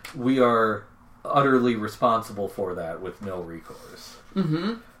 then we are utterly responsible for that with no recourse.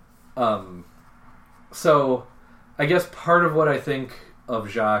 So I guess part of what I think of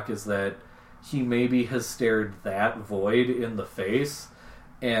Jacques is that he maybe has stared that void in the face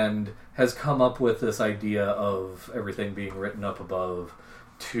and has come up with this idea of everything being written up above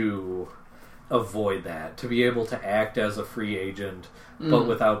to avoid that, to be able to act as a free agent, but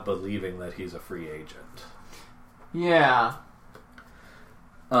without believing that he's a free agent. Yeah.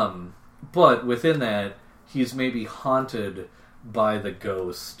 But within that, he's maybe haunted by the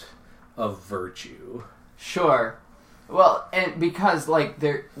ghost of virtue. Sure. Well, and because,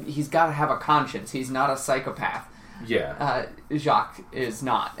 he's got to have a conscience. He's not a psychopath. Yeah. Jacques is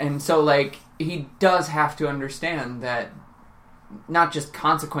not. And so, he does have to understand that not just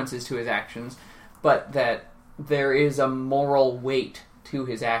consequences to his actions, but that there is a moral weight to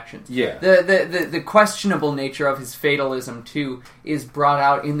his actions. Yeah. The questionable nature of his fatalism, too, is brought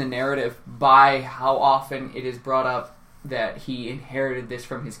out in the narrative by how often it is brought up that he inherited this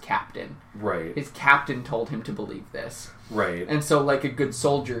from his captain. Right. His captain told him to believe this. Right. And so, like a good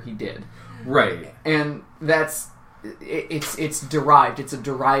soldier, he did. Right. And that's... It's derived. It's a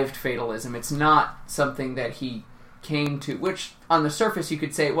derived fatalism. It's not something that he came to... Which, on the surface, you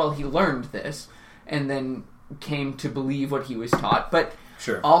could say, well, he learned this, and then came to believe what he was taught. But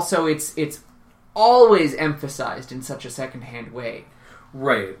sure. Also, it's always emphasized in such a second-hand way.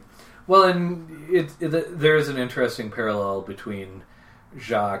 Right. Well, and there is an interesting parallel between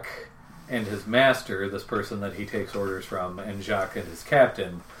Jacques and his master, this person that he takes orders from, and Jacques and his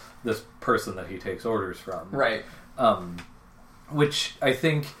captain, this person that he takes orders from. Right. Which I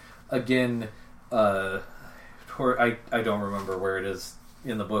think, again, I don't remember where it is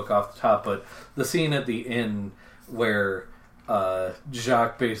in the book off the top, but the scene at the inn where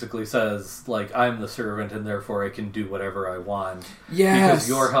Jacques basically says, like, I'm the servant and therefore I can do whatever I want because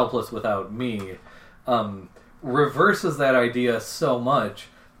you're helpless without me, reverses that idea so much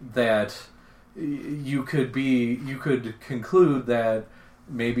that you could conclude that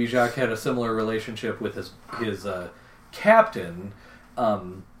maybe Jacques had a similar relationship with his captain,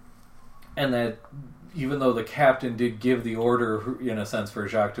 and that even though the captain did give the order, in a sense, for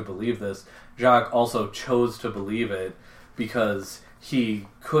Jacques to believe this, Jacques also chose to believe it because he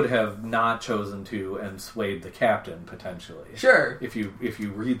could have not chosen to and swayed the captain, potentially. Sure. If you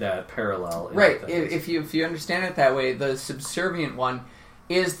read that parallel. Right. If you understand it that way, the subservient one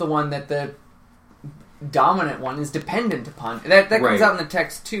is the one that the dominant one is dependent upon. That comes out in the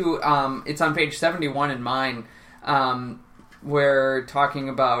text, too. It's on page 71 in mine, where talking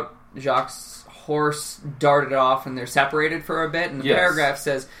about Jacques' horse darted off and they're separated for a bit, and the paragraph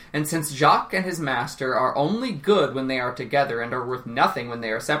says, and since Jacques and his master are only good when they are together and are worth nothing when they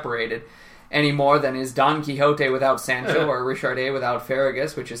are separated, any more than is Don Quixote without Sancho or Richardet without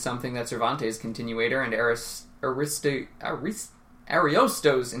Ferragus, which is something that Cervantes' continuator and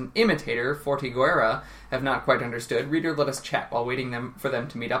Ariosto's imitator, Fortiguera, have not quite understood. Reader, let us chat while waiting for them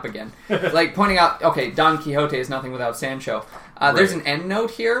to meet up again. Like, pointing out, okay, Don Quixote is nothing without Sancho. There's an endnote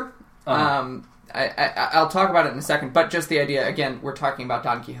here. I'll talk about it in a second, but just the idea, again, we're talking about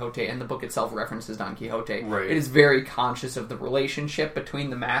Don Quixote, and the book itself references Don Quixote. Right. It is very conscious of the relationship between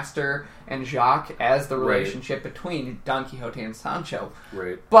the master and Jacques as the relationship between Don Quixote and Sancho.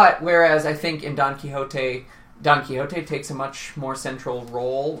 Right. But, whereas I think in Don Quixote takes a much more central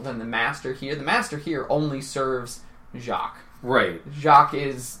role than the master here. The master here only serves Jacques. Right. Jacques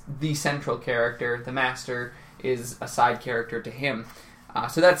is the central character. The master is a side character to him.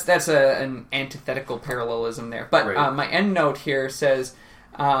 So that's an antithetical parallelism there. But my endnote here says,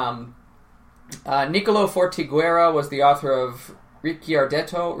 Niccolo Fortiguera was the author of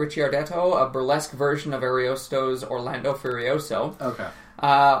Ricciardetto, a burlesque version of Ariosto's Orlando Furioso. Okay.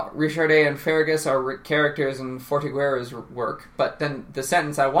 Richardet and Ferragus are characters in Fortiguera's work, but then the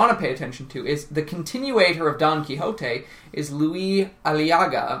sentence I want to pay attention to is the continuator of Don Quixote is Luis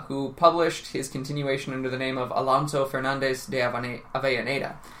Aliaga, who published his continuation under the name of Alonso Fernandez de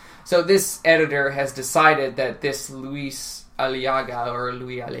Avellaneda. So this editor has decided that this Luis Aliaga,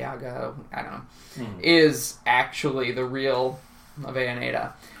 I don't know, is actually the real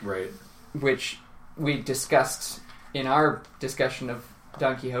Avellaneda. Right. Which we discussed in our discussion of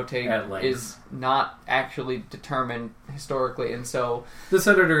Don Quixote is not actually determined historically, and so this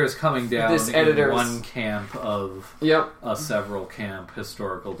editor is coming down in one camp of a several camp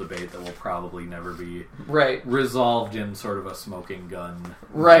historical debate that will probably never be resolved in sort of a smoking gun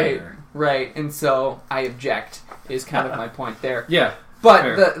manner. Right, and so I object is kind of my point there. Yeah,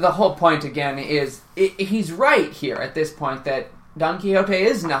 but the whole point again is he's right here at this point that Don Quixote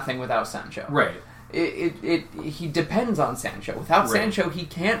is nothing without Sancho. Right. He depends on Sancho. Without Sancho, he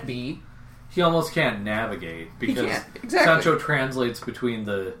can't be. He almost can't navigate because Sancho translates between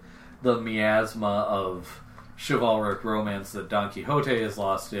the miasma of chivalric romance that Don Quixote is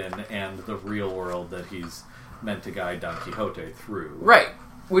lost in and the real world that he's meant to guide Don Quixote through. Right,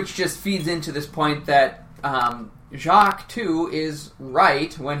 which just feeds into this point that Jacques too is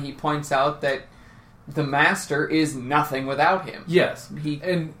right when he points out that the master is nothing without him. Yes,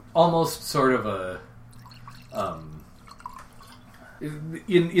 and almost sort of a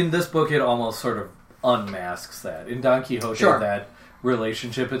in this book it almost sort of unmasks that. In Don Quixote, that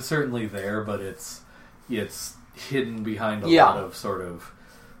relationship, it's certainly there, but it's hidden behind a lot of sort of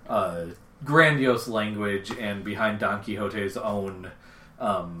grandiose language and behind Don Quixote's own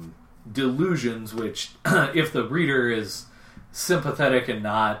delusions, which if the reader is sympathetic and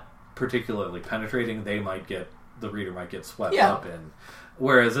not particularly penetrating, the reader might get swept up in.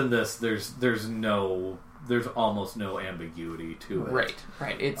 Whereas in this, there's almost no ambiguity to it.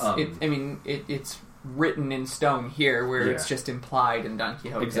 Right. It's written in stone here, where it's just implied in Don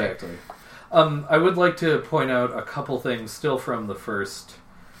Quixote. Exactly. I would like to point out a couple things still from the first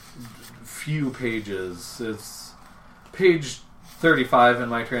few pages. It's page 35 in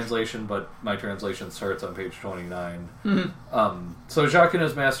my translation, but my translation starts on page 29. Mm-hmm. So Jacques and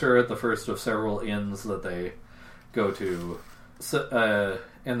his master are at the first of several inns that they go to. So,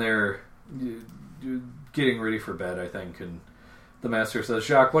 and they're getting ready for bed, I think, and the master says,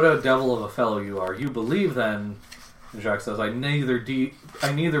 Jacques, what a devil of a fellow you are. You believe, then, And Jacques says, I neither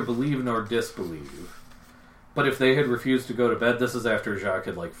believe nor disbelieve. But if they had refused to go to bed, this is after Jacques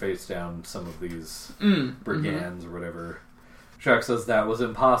had faced down some of these brigands or whatever. Jacques says that was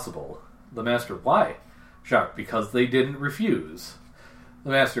impossible. The Master, why? Jacques, because they didn't refuse.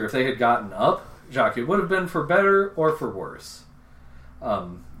 The Master, if they had gotten up, Jacques, it would have been for better or for worse.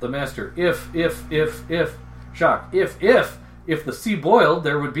 The Master, if, Jacques, if the sea boiled,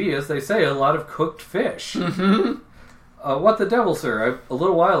 there would be, as they say, a lot of cooked fish. What the devil, sir? A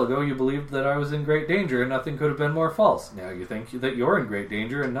little while ago you believed that I was in great danger and nothing could have been more false. Now you think that you're in great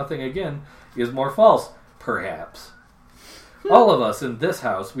danger and nothing, again, is more false. Perhaps. All of us in this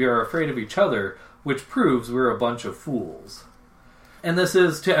house, we are afraid of each other, which proves we're a bunch of fools. And this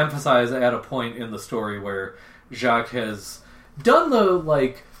is to emphasize at a point in the story where Jacques has done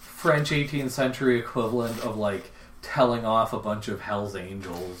the, French 18th century equivalent of, telling off a bunch of Hell's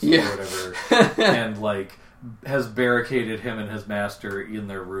Angels or whatever, and, has barricaded him and his master in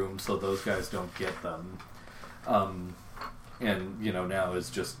their room so those guys don't get them. And, now is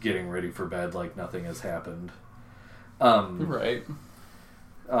just getting ready for bed like nothing has happened. Right.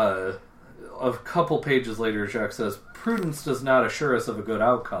 A couple pages later, Jacques says, prudence does not assure us of a good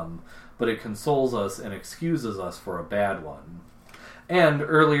outcome, but it consoles us and excuses us for a bad one. And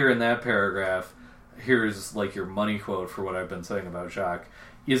earlier in that paragraph, here's your money quote for what I've been saying about Jacques.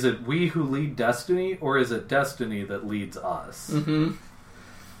 Is it we who lead destiny, or is it destiny that leads us? Mm-hmm.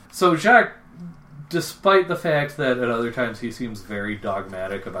 So Jacques, despite the fact that at other times he seems very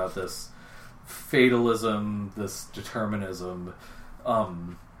dogmatic about this fatalism, this determinism,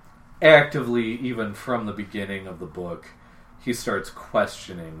 actively, even from the beginning of the book, he starts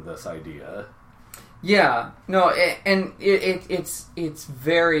questioning this idea. Yeah, no, and it's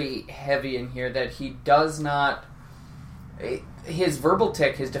very heavy in here that he does not... His verbal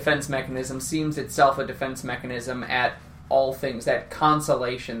tick, his defense mechanism, seems itself a defense mechanism at all things, that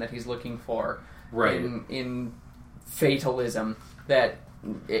consolation that he's looking for in fatalism, that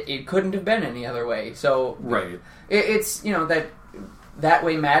it couldn't have been any other way. So it's, that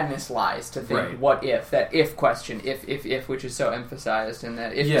way madness lies, to think, what if, that if question, if, which is so emphasized, and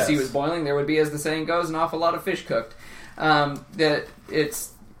that if the sea was boiling, there would be, as the saying goes, an awful lot of fish cooked. That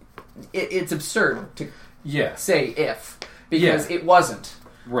it's absurd to say if, because it wasn't.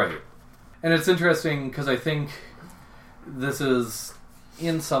 Right. And it's interesting, because I think this is,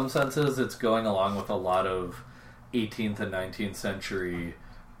 in some senses, it's going along with a lot of 18th and 19th century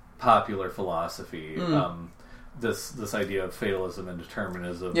popular philosophy. This idea of fatalism and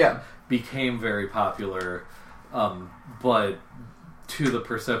determinism became very popular, but to the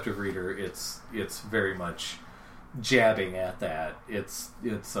perceptive reader, it's very much jabbing at that. It's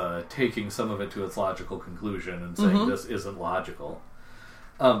taking some of it to its logical conclusion and saying this isn't logical.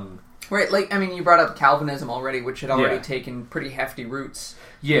 Right, you brought up Calvinism already, which had already taken pretty hefty roots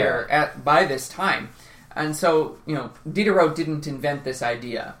here by this time. And so, Diderot didn't invent this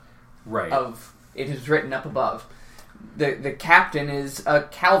idea of it is written up above. The captain is a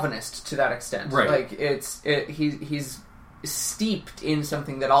Calvinist to that extent. Right. He's steeped in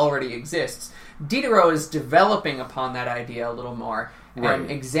something that already exists. Diderot is developing upon that idea a little more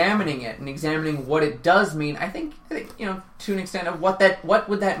and examining it and examining what it does mean. I think to an extent of what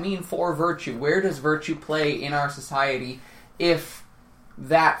would that mean for virtue? Where does virtue play in our society if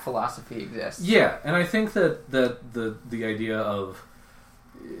that philosophy exists? Yeah, and I think that the idea of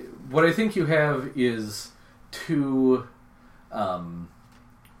what I think you have is two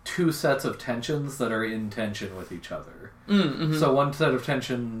sets of tensions that are in tension with each other. Mm-hmm. So one set of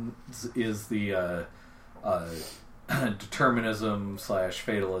tensions is the determinism /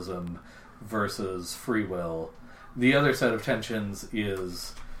 fatalism versus free will. The other set of tensions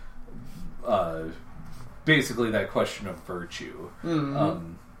is basically that question of virtue.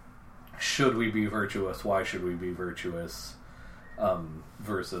 Mm-hmm. Should we be virtuous? Why should we be virtuous?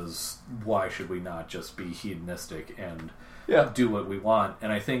 Versus why should we not just be hedonistic and do what we want?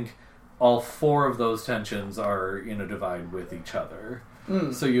 And I think all four of those tensions are in a divide with each other.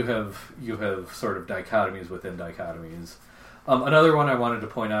 So you have sort of dichotomies within dichotomies. Another one I wanted to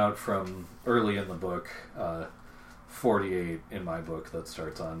point out from early in the book, 48 in my book that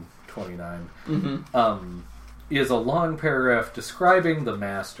starts on 29, is a long paragraph describing the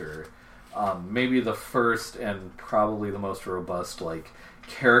master. Maybe the first and probably the most robust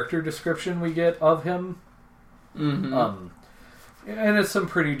character description we get of him. Mm-hmm. And it's some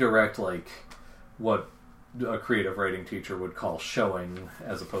pretty direct, what a creative writing teacher would call showing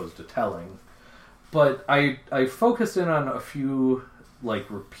as opposed to telling. But I focused in on a few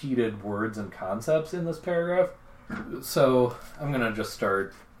repeated words and concepts in this paragraph. So I'm going to just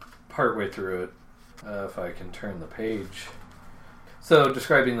start partway through it. If I can turn the page. So,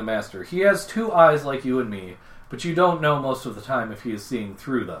 describing the Master. He has 2 eyes like you and me, but you don't know most of the time if he is seeing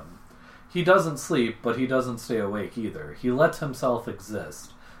through them. He doesn't sleep, but he doesn't stay awake either. He lets himself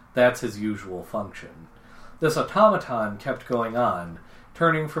exist. That's his usual function. This automaton kept going on,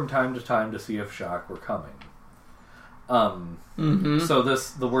 turning from time to time to see if Jacques were coming. So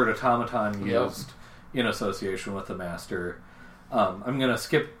the word automaton used in association with the Master. I'm going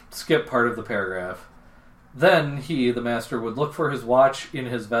to skip part of the paragraph. Then he, the Master, would look for his watch in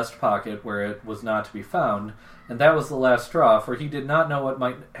his vest pocket where it was not to be found, and that was the last straw, for he did not know what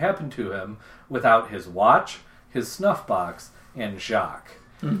might happen to him without his watch, his snuff box, and Jacques.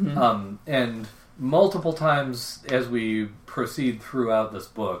 And multiple times as we proceed throughout this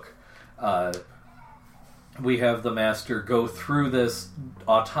book, we have the Master go through this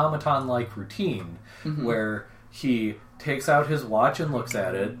automaton-like routine where he takes out his watch and looks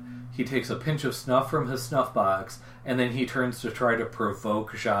at it, he takes a pinch of snuff from his snuff box, and then he turns to try to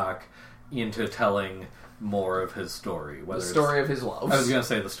provoke Jacques into telling more of his story. The story of his loves. I was going to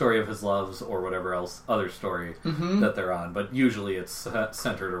say the story of his loves or whatever else, other story that they're on, but usually it's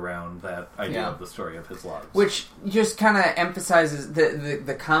centered around that idea of the story of his loves. Which just kind of emphasizes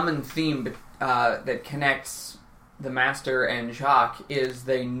the common theme that connects the Master and Jacques is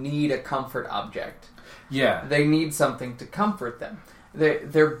they need a comfort object. Yeah. They need something to comfort them.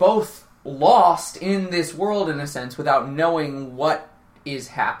 They're both lost in this world, in a sense, without knowing what is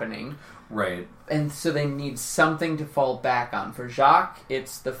happening. Right. And so they need something to fall back on. For Jacques,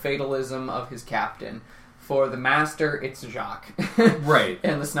 it's the fatalism of his captain. For the Master, it's Jacques. Right.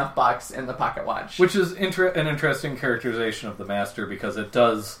 And the snuff box and the pocket watch. Which is an interesting characterization of the Master, because it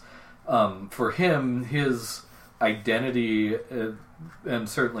does, for him, his identity, and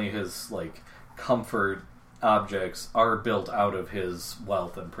certainly his, comfort objects are built out of his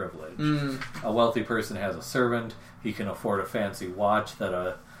wealth and privilege. A wealthy person has a servant, he can afford a fancy watch that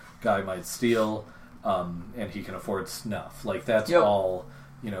a guy might steal, and he can afford snuff. That's all,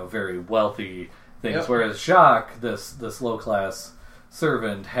 very wealthy things. Whereas Jacques, this low-class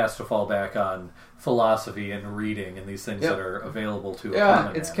servant, has to fall back on philosophy and reading and these things that are available to a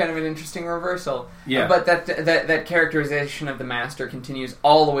common it's man. kind of an interesting reversal. Yeah. But that characterization of the Master continues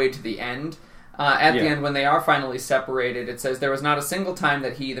all the way to the end. At the end, when they are finally separated, it says, "There was not a single time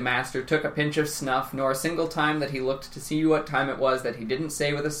that he, the Master, took a pinch of snuff, nor a single time that he looked to see what time it was, that he didn't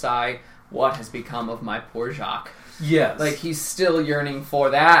say with a sigh, 'What has become of my poor Jacques?'" Yes. He's still yearning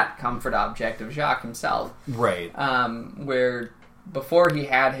for that comfort object of Jacques himself. Right. Where before he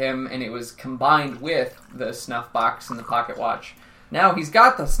had him, and it was combined with the snuff box and the pocket watch. Now he's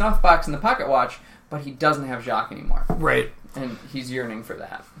got the snuff box and the pocket watch, but he doesn't have Jacques anymore. Right. And he's yearning for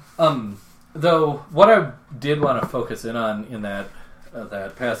that. Though, what I did want to focus in on in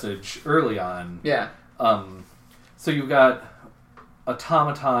that passage early on... Yeah. So you've got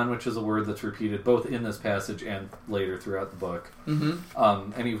automaton, which is a word that's repeated both in this passage and later throughout the book. And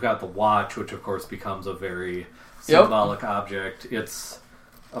you've got the watch, which of course becomes a very symbolic object. It's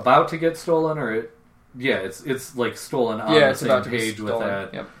about to get stolen, or it's stolen on the same page with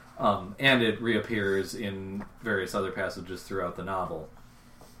that. Yep. And it reappears in various other passages throughout the novel,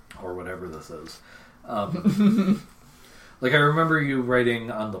 or whatever this is. I remember you writing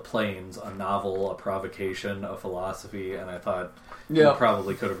on the Plains a novel, a provocation, a philosophy, and I thought you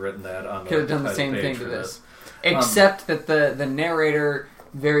probably could have written that on the could have done the title same page thing for to this. Except that the narrator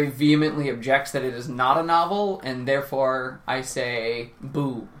very vehemently objects that it is not a novel, and therefore I say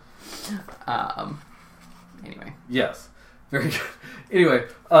boo. Anyway. Yes. Very good. Anyway,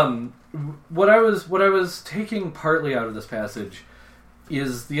 what I was taking partly out of this passage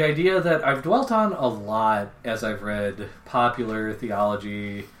is the idea that I've dwelt on a lot as I've read popular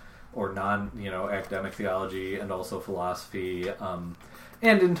theology or academic theology, and also philosophy, and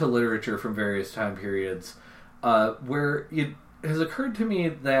into literature from various time periods, where it has occurred to me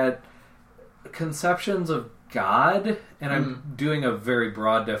that conceptions of God, and I'm doing a very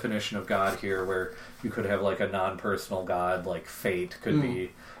broad definition of God here, where you could have a non-personal God, like fate could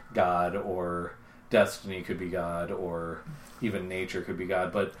be God, or destiny could be God, or even nature could be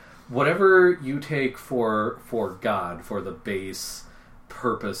God, but whatever you take for God, for the base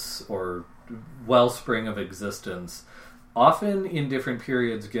purpose or wellspring of existence, often in different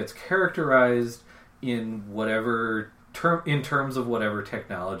periods gets characterized in in terms of whatever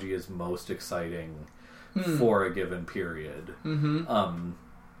technology is most exciting for a given period.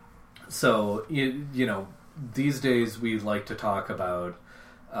 So these days we like to talk about,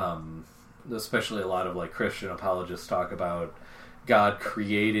 especially a lot of Christian apologists talk about God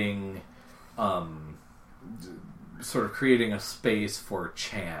creating sort of creating a space for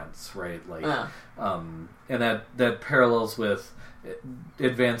chance, right? Like, and that parallels with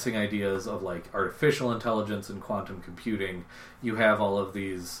advancing ideas of like artificial intelligence and quantum computing. You have all of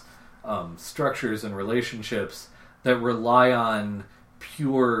these structures and relationships that rely on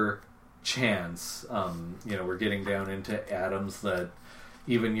pure chance. We're getting down into atoms that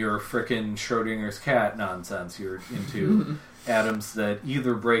even your frickin' Schrodinger's cat nonsense. You're into atoms that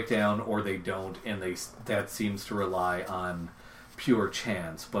either break down or they don't, and that seems to rely on pure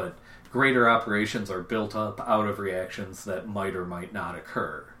chance. But greater operations are built up out of reactions that might or might not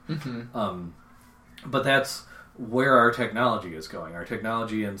occur. But that's where our technology is going. Our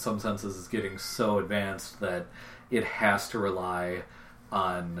technology, in some senses, is getting so advanced that it has to rely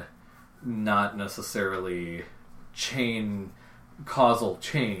on not necessarily causal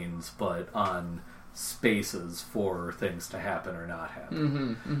chains, but on spaces for things to happen or not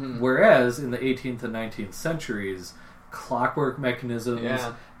happen. Whereas in the 18th and 19th centuries, clockwork mechanisms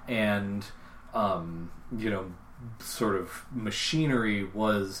and sort of machinery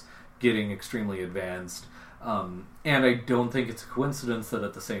was getting extremely advanced. And I don't think it's a coincidence that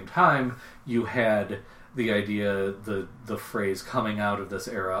at the same time you had the idea, the phrase coming out of this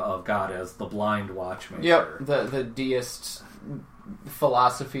era of God as the blind watchmaker. Yep, the deist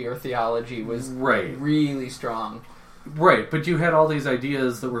philosophy or theology was really strong. Right, but you had all these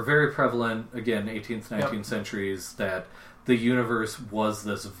ideas that were very prevalent, again, 18th, 19th centuries, that the universe was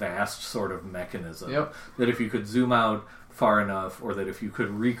this vast sort of mechanism. That if you could zoom out far enough, or that if you could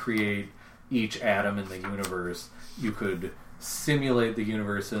recreate each atom in the universe, you could simulate the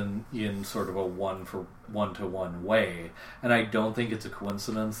universe in sort of a one-to-one way. And I don't think it's a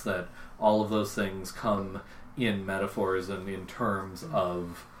coincidence that all of those things come in metaphors and in terms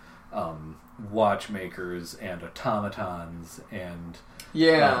of watchmakers and automatons and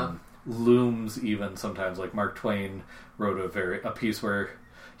looms, even sometimes. Like Mark Twain wrote a piece where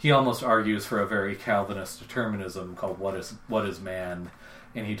he almost argues for a very Calvinist determinism called What is Man?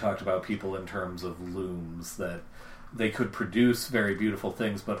 And he talked about people in terms of looms, that they could produce very beautiful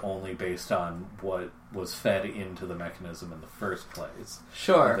things, but only based on what was fed into the mechanism in the first place.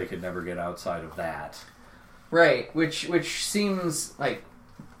 Sure. That they could never get outside of that. Right, which seems like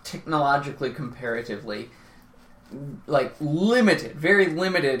technologically, comparatively, like limited, very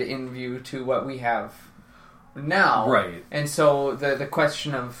limited in view to what we have now. Right. And so the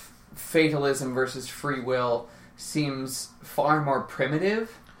question of fatalism versus free will seems far more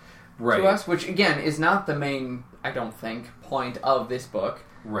primitive to us, which again is not the main, I don't think, point of this book.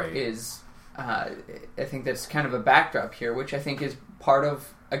 Right. I think that's kind of a backdrop here, which I think is part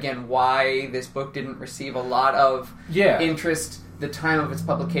of, again, why this book didn't receive a lot of interest the time of its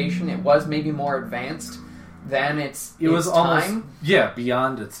publication. It was maybe more advanced than its was time. Almost,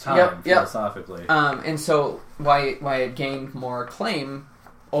 beyond its time, philosophically. And so why it gained more acclaim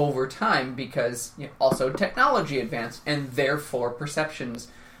over time, because also technology advanced, and therefore perceptions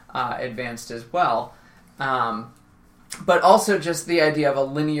advanced as well. But also just the idea of a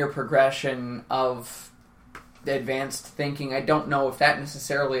linear progression of advanced thinking. I don't know if that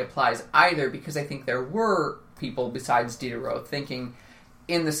necessarily applies either, because I think there were people besides Diderot thinking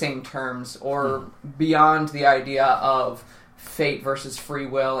in the same terms, or beyond the idea of fate versus free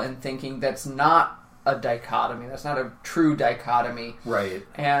will, and thinking that's not a dichotomy. That's not a true dichotomy. Right.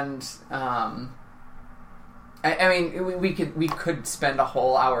 And I mean, we could spend a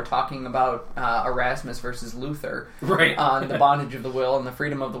whole hour talking about Erasmus versus Luther, on the bondage of the will and the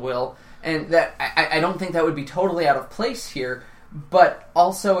freedom of the will, and that I don't think that would be totally out of place here. But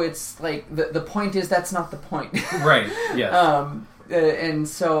also, it's like the point is that's not the point, right? Yes. And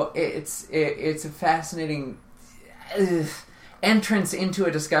so it's a fascinating entrance into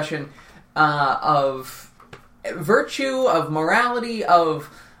a discussion of virtue, of morality, of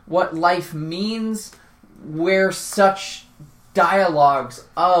what life means, where such dialogues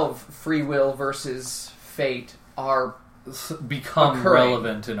of free will versus fate are become occurring.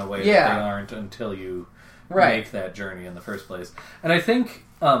 Relevant in a way that they aren't until you make that journey in the first place. And I think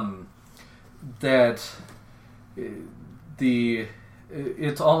that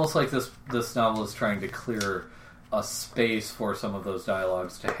it's almost like this novel is trying to clear a space for some of those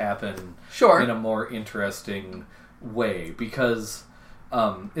dialogues to happen in a more interesting way, because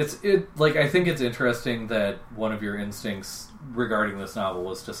I think it's interesting that one of your instincts regarding this novel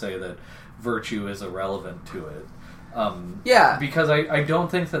was to say that virtue is irrelevant to it. Because I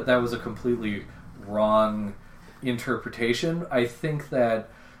don't think that was a completely wrong interpretation. I think that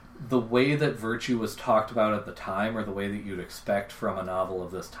the way that virtue was talked about at the time, or the way that you'd expect from a novel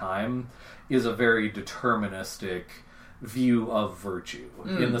of this time, is a very deterministic view of virtue,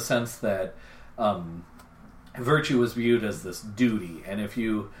 in the sense that virtue was viewed as this duty, and if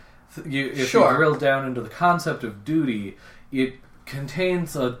you Sure. drill down into the concept of duty, it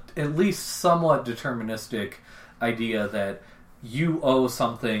contains a at least somewhat deterministic idea that you owe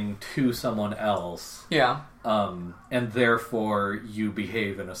something to someone else, Yeah. and therefore you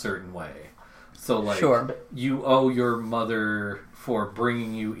behave in a certain way. So, like, Sure. you owe your mother for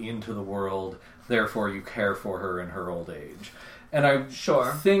bringing you into the world, therefore you care for her in her old age. And I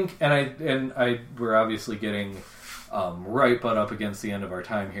Sure. think, we're obviously getting right butt up against the end of our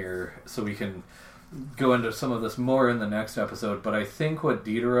time here, so we can go into some of this more in the next episode. But I think what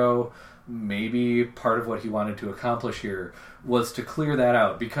Diderot, maybe part of what he wanted to accomplish here, was to clear that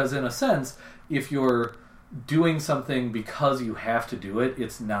out. Because in a sense, if you're doing something because you have to do it,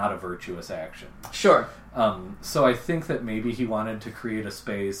 it's not a virtuous action. Sure. So I think that maybe he wanted to create a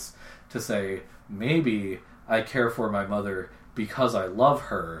space to say, maybe I care for my mother because I love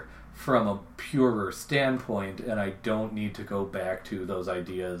her from a purer standpoint, and I don't need to go back to those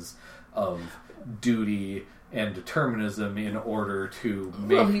ideas of duty and determinism in order to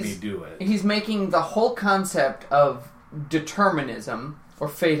make me do it. He's making the whole concept of determinism or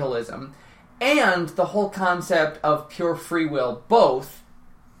fatalism and the whole concept of pure free will both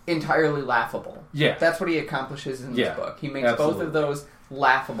entirely laughable. Yeah. That's what he accomplishes in this book. He makes both of those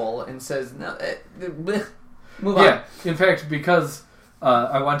laughable and says, no, move on. Yeah, in fact, because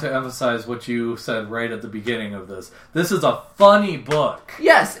I want to emphasize what you said right at the beginning of this. This is a funny book.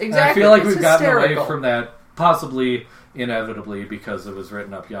 Yes, exactly. And I feel like it's we've gotten away hysterical. from that, possibly inevitably, because it was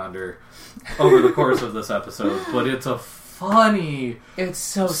written up yonder over the course of this episode. But it's a funny, It's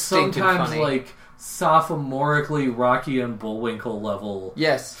so stinking sometimes funny. like sophomorically Rocky and Bullwinkle level.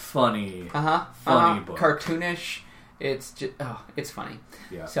 Yes. Funny. Funny book. Cartoonish. It's just, it's funny.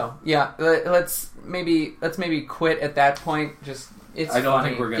 Yeah. So yeah, let's maybe quit at that point. Just it's. I don't funny.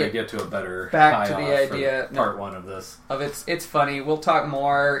 think we're going to get to a better back to tie-off the for idea part one of this. of it's funny. We'll talk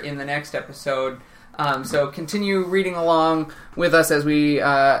more in the next episode. So continue reading along with us as we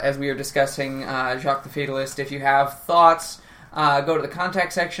are discussing Jacques the Fatalist. If you have thoughts, go to the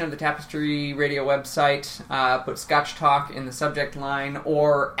contact section of the Tapestry Radio website. Put Scotch Talk in the subject line,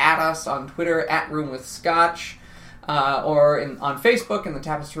 or at us on Twitter at Room with Scotch, or on Facebook in the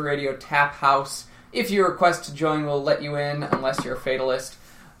Tapestry Radio Tap House. If you request to join, we'll let you in, unless you're a fatalist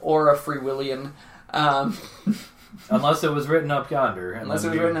or a Free Willian. Unless it was written up yonder. And Unless it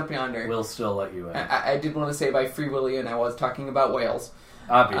was written up yonder. We'll still let you in. I did want to say by Free Willian, I was talking about whales.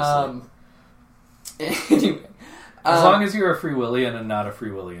 Obviously. Anyway. As long as you're a Free Willian and not a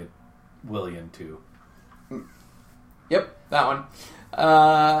Free Willian too. Yep, that one.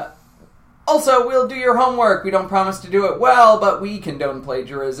 Also, we'll do your homework. We don't promise to do it well, but we condone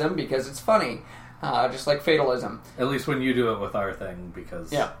plagiarism because it's funny. Just like fatalism. At least when you do it with our thing,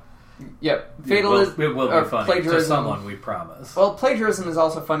 because Yep. it will be funny plagiarism. to someone, we promise. Well, plagiarism is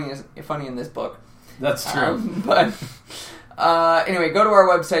also funny in this book. That's true. Anyway, go to our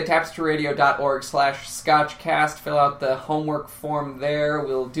website, tapestryradio.org/scotchcast. Fill out the homework form there.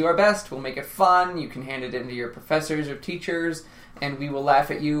 We'll do our best. We'll make it fun. You can hand it in to your professors or teachers, and we will laugh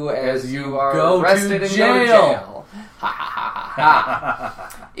at you as you are go arrested to and jail. go to jail. Ha ha ha ha.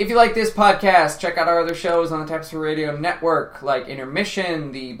 If you like this podcast, check out our other shows on the Tapestry Radio Network, like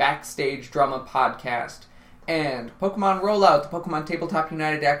Intermission, the Backstage Drama Podcast, and Pokemon Rollout, the Pokemon Tabletop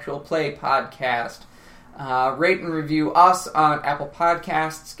United Actual Play Podcast. Rate and review us on Apple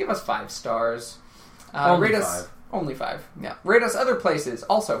Podcasts. Give us 5 stars. Only rate us 5. Only 5. Yeah. Rate us other places.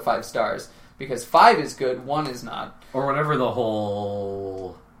 Also 5 stars, because 5 is good, 1 is not. Or whatever the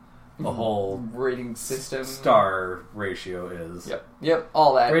whole Rating system. star ratio is. Yep.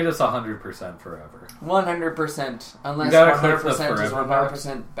 All that. Rate us 100% forever. 100%. Unless You gotta click the 100% is forever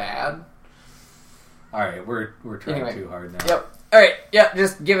 100% bad. All right, we're trying Anyway. too hard now. Yep. All right. Yep.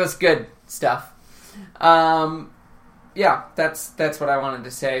 Just give us good stuff. Yeah. That's what I wanted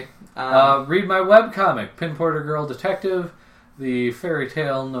to say. Read my webcomic, Pin Porter Girl Detective, the fairy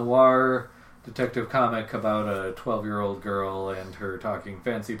tale noir detective comic about a 12-year-old girl and her talking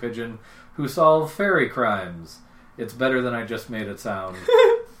fancy pigeon who solve fairy crimes. It's better than I just made it sound,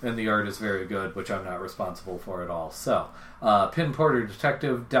 and the art is very good, which I'm not responsible for at all. So,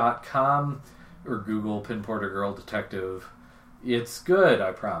 pinporterdetective.com or Google Pin Porter Girl Detective. It's good,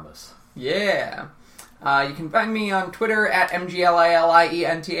 I promise. Yeah. You can find me on Twitter at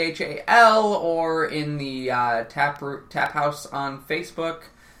MGLILIENTHAL or in the Tap House on Facebook.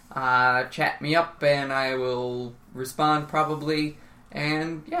 Chat me up and I will respond probably.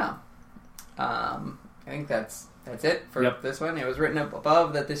 And yeah. I think that's it for this one. It was written up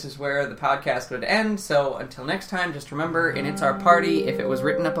above that this is where the podcast would end. So until next time, just remember, and it's our party, if it was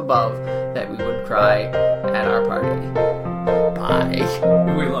written up above, that we would cry at our party.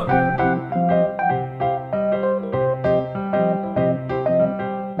 Bye. We love you.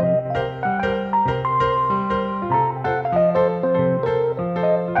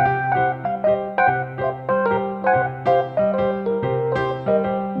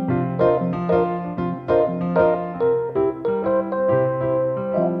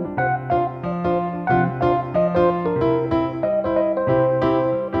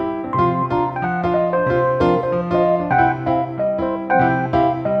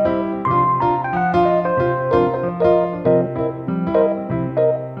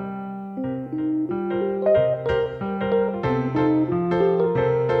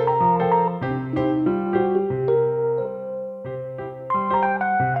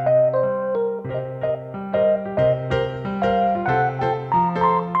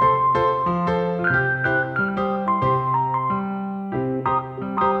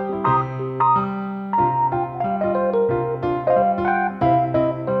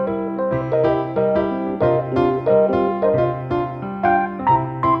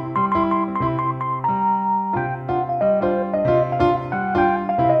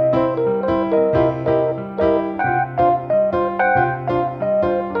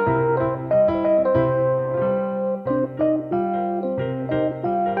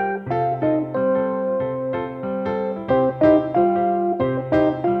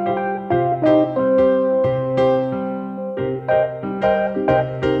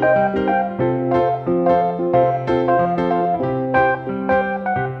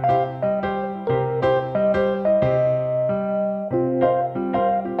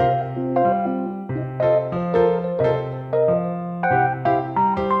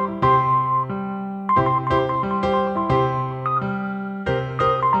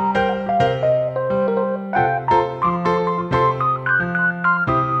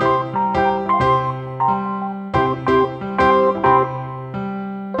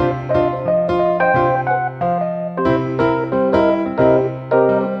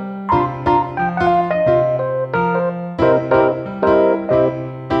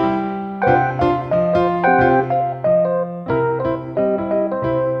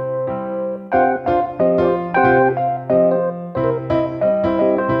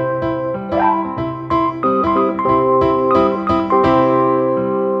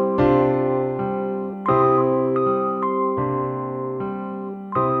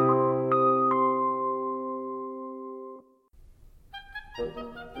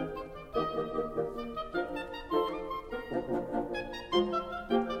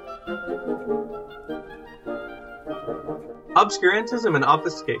 Obscurantism and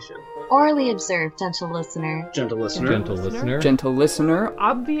obfuscation. Orally observed, gentle listener. Gentle listener. Gentle listener. Gentle listener.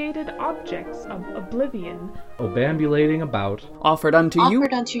 Obviated objects of oblivion. Obambulating about. Offered unto you.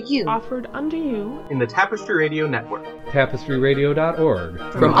 Offered unto you. Offered unto you. In the Tapestry Radio Network.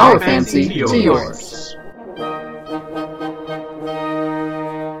 TapestryRadio.org. From our fancy to yours.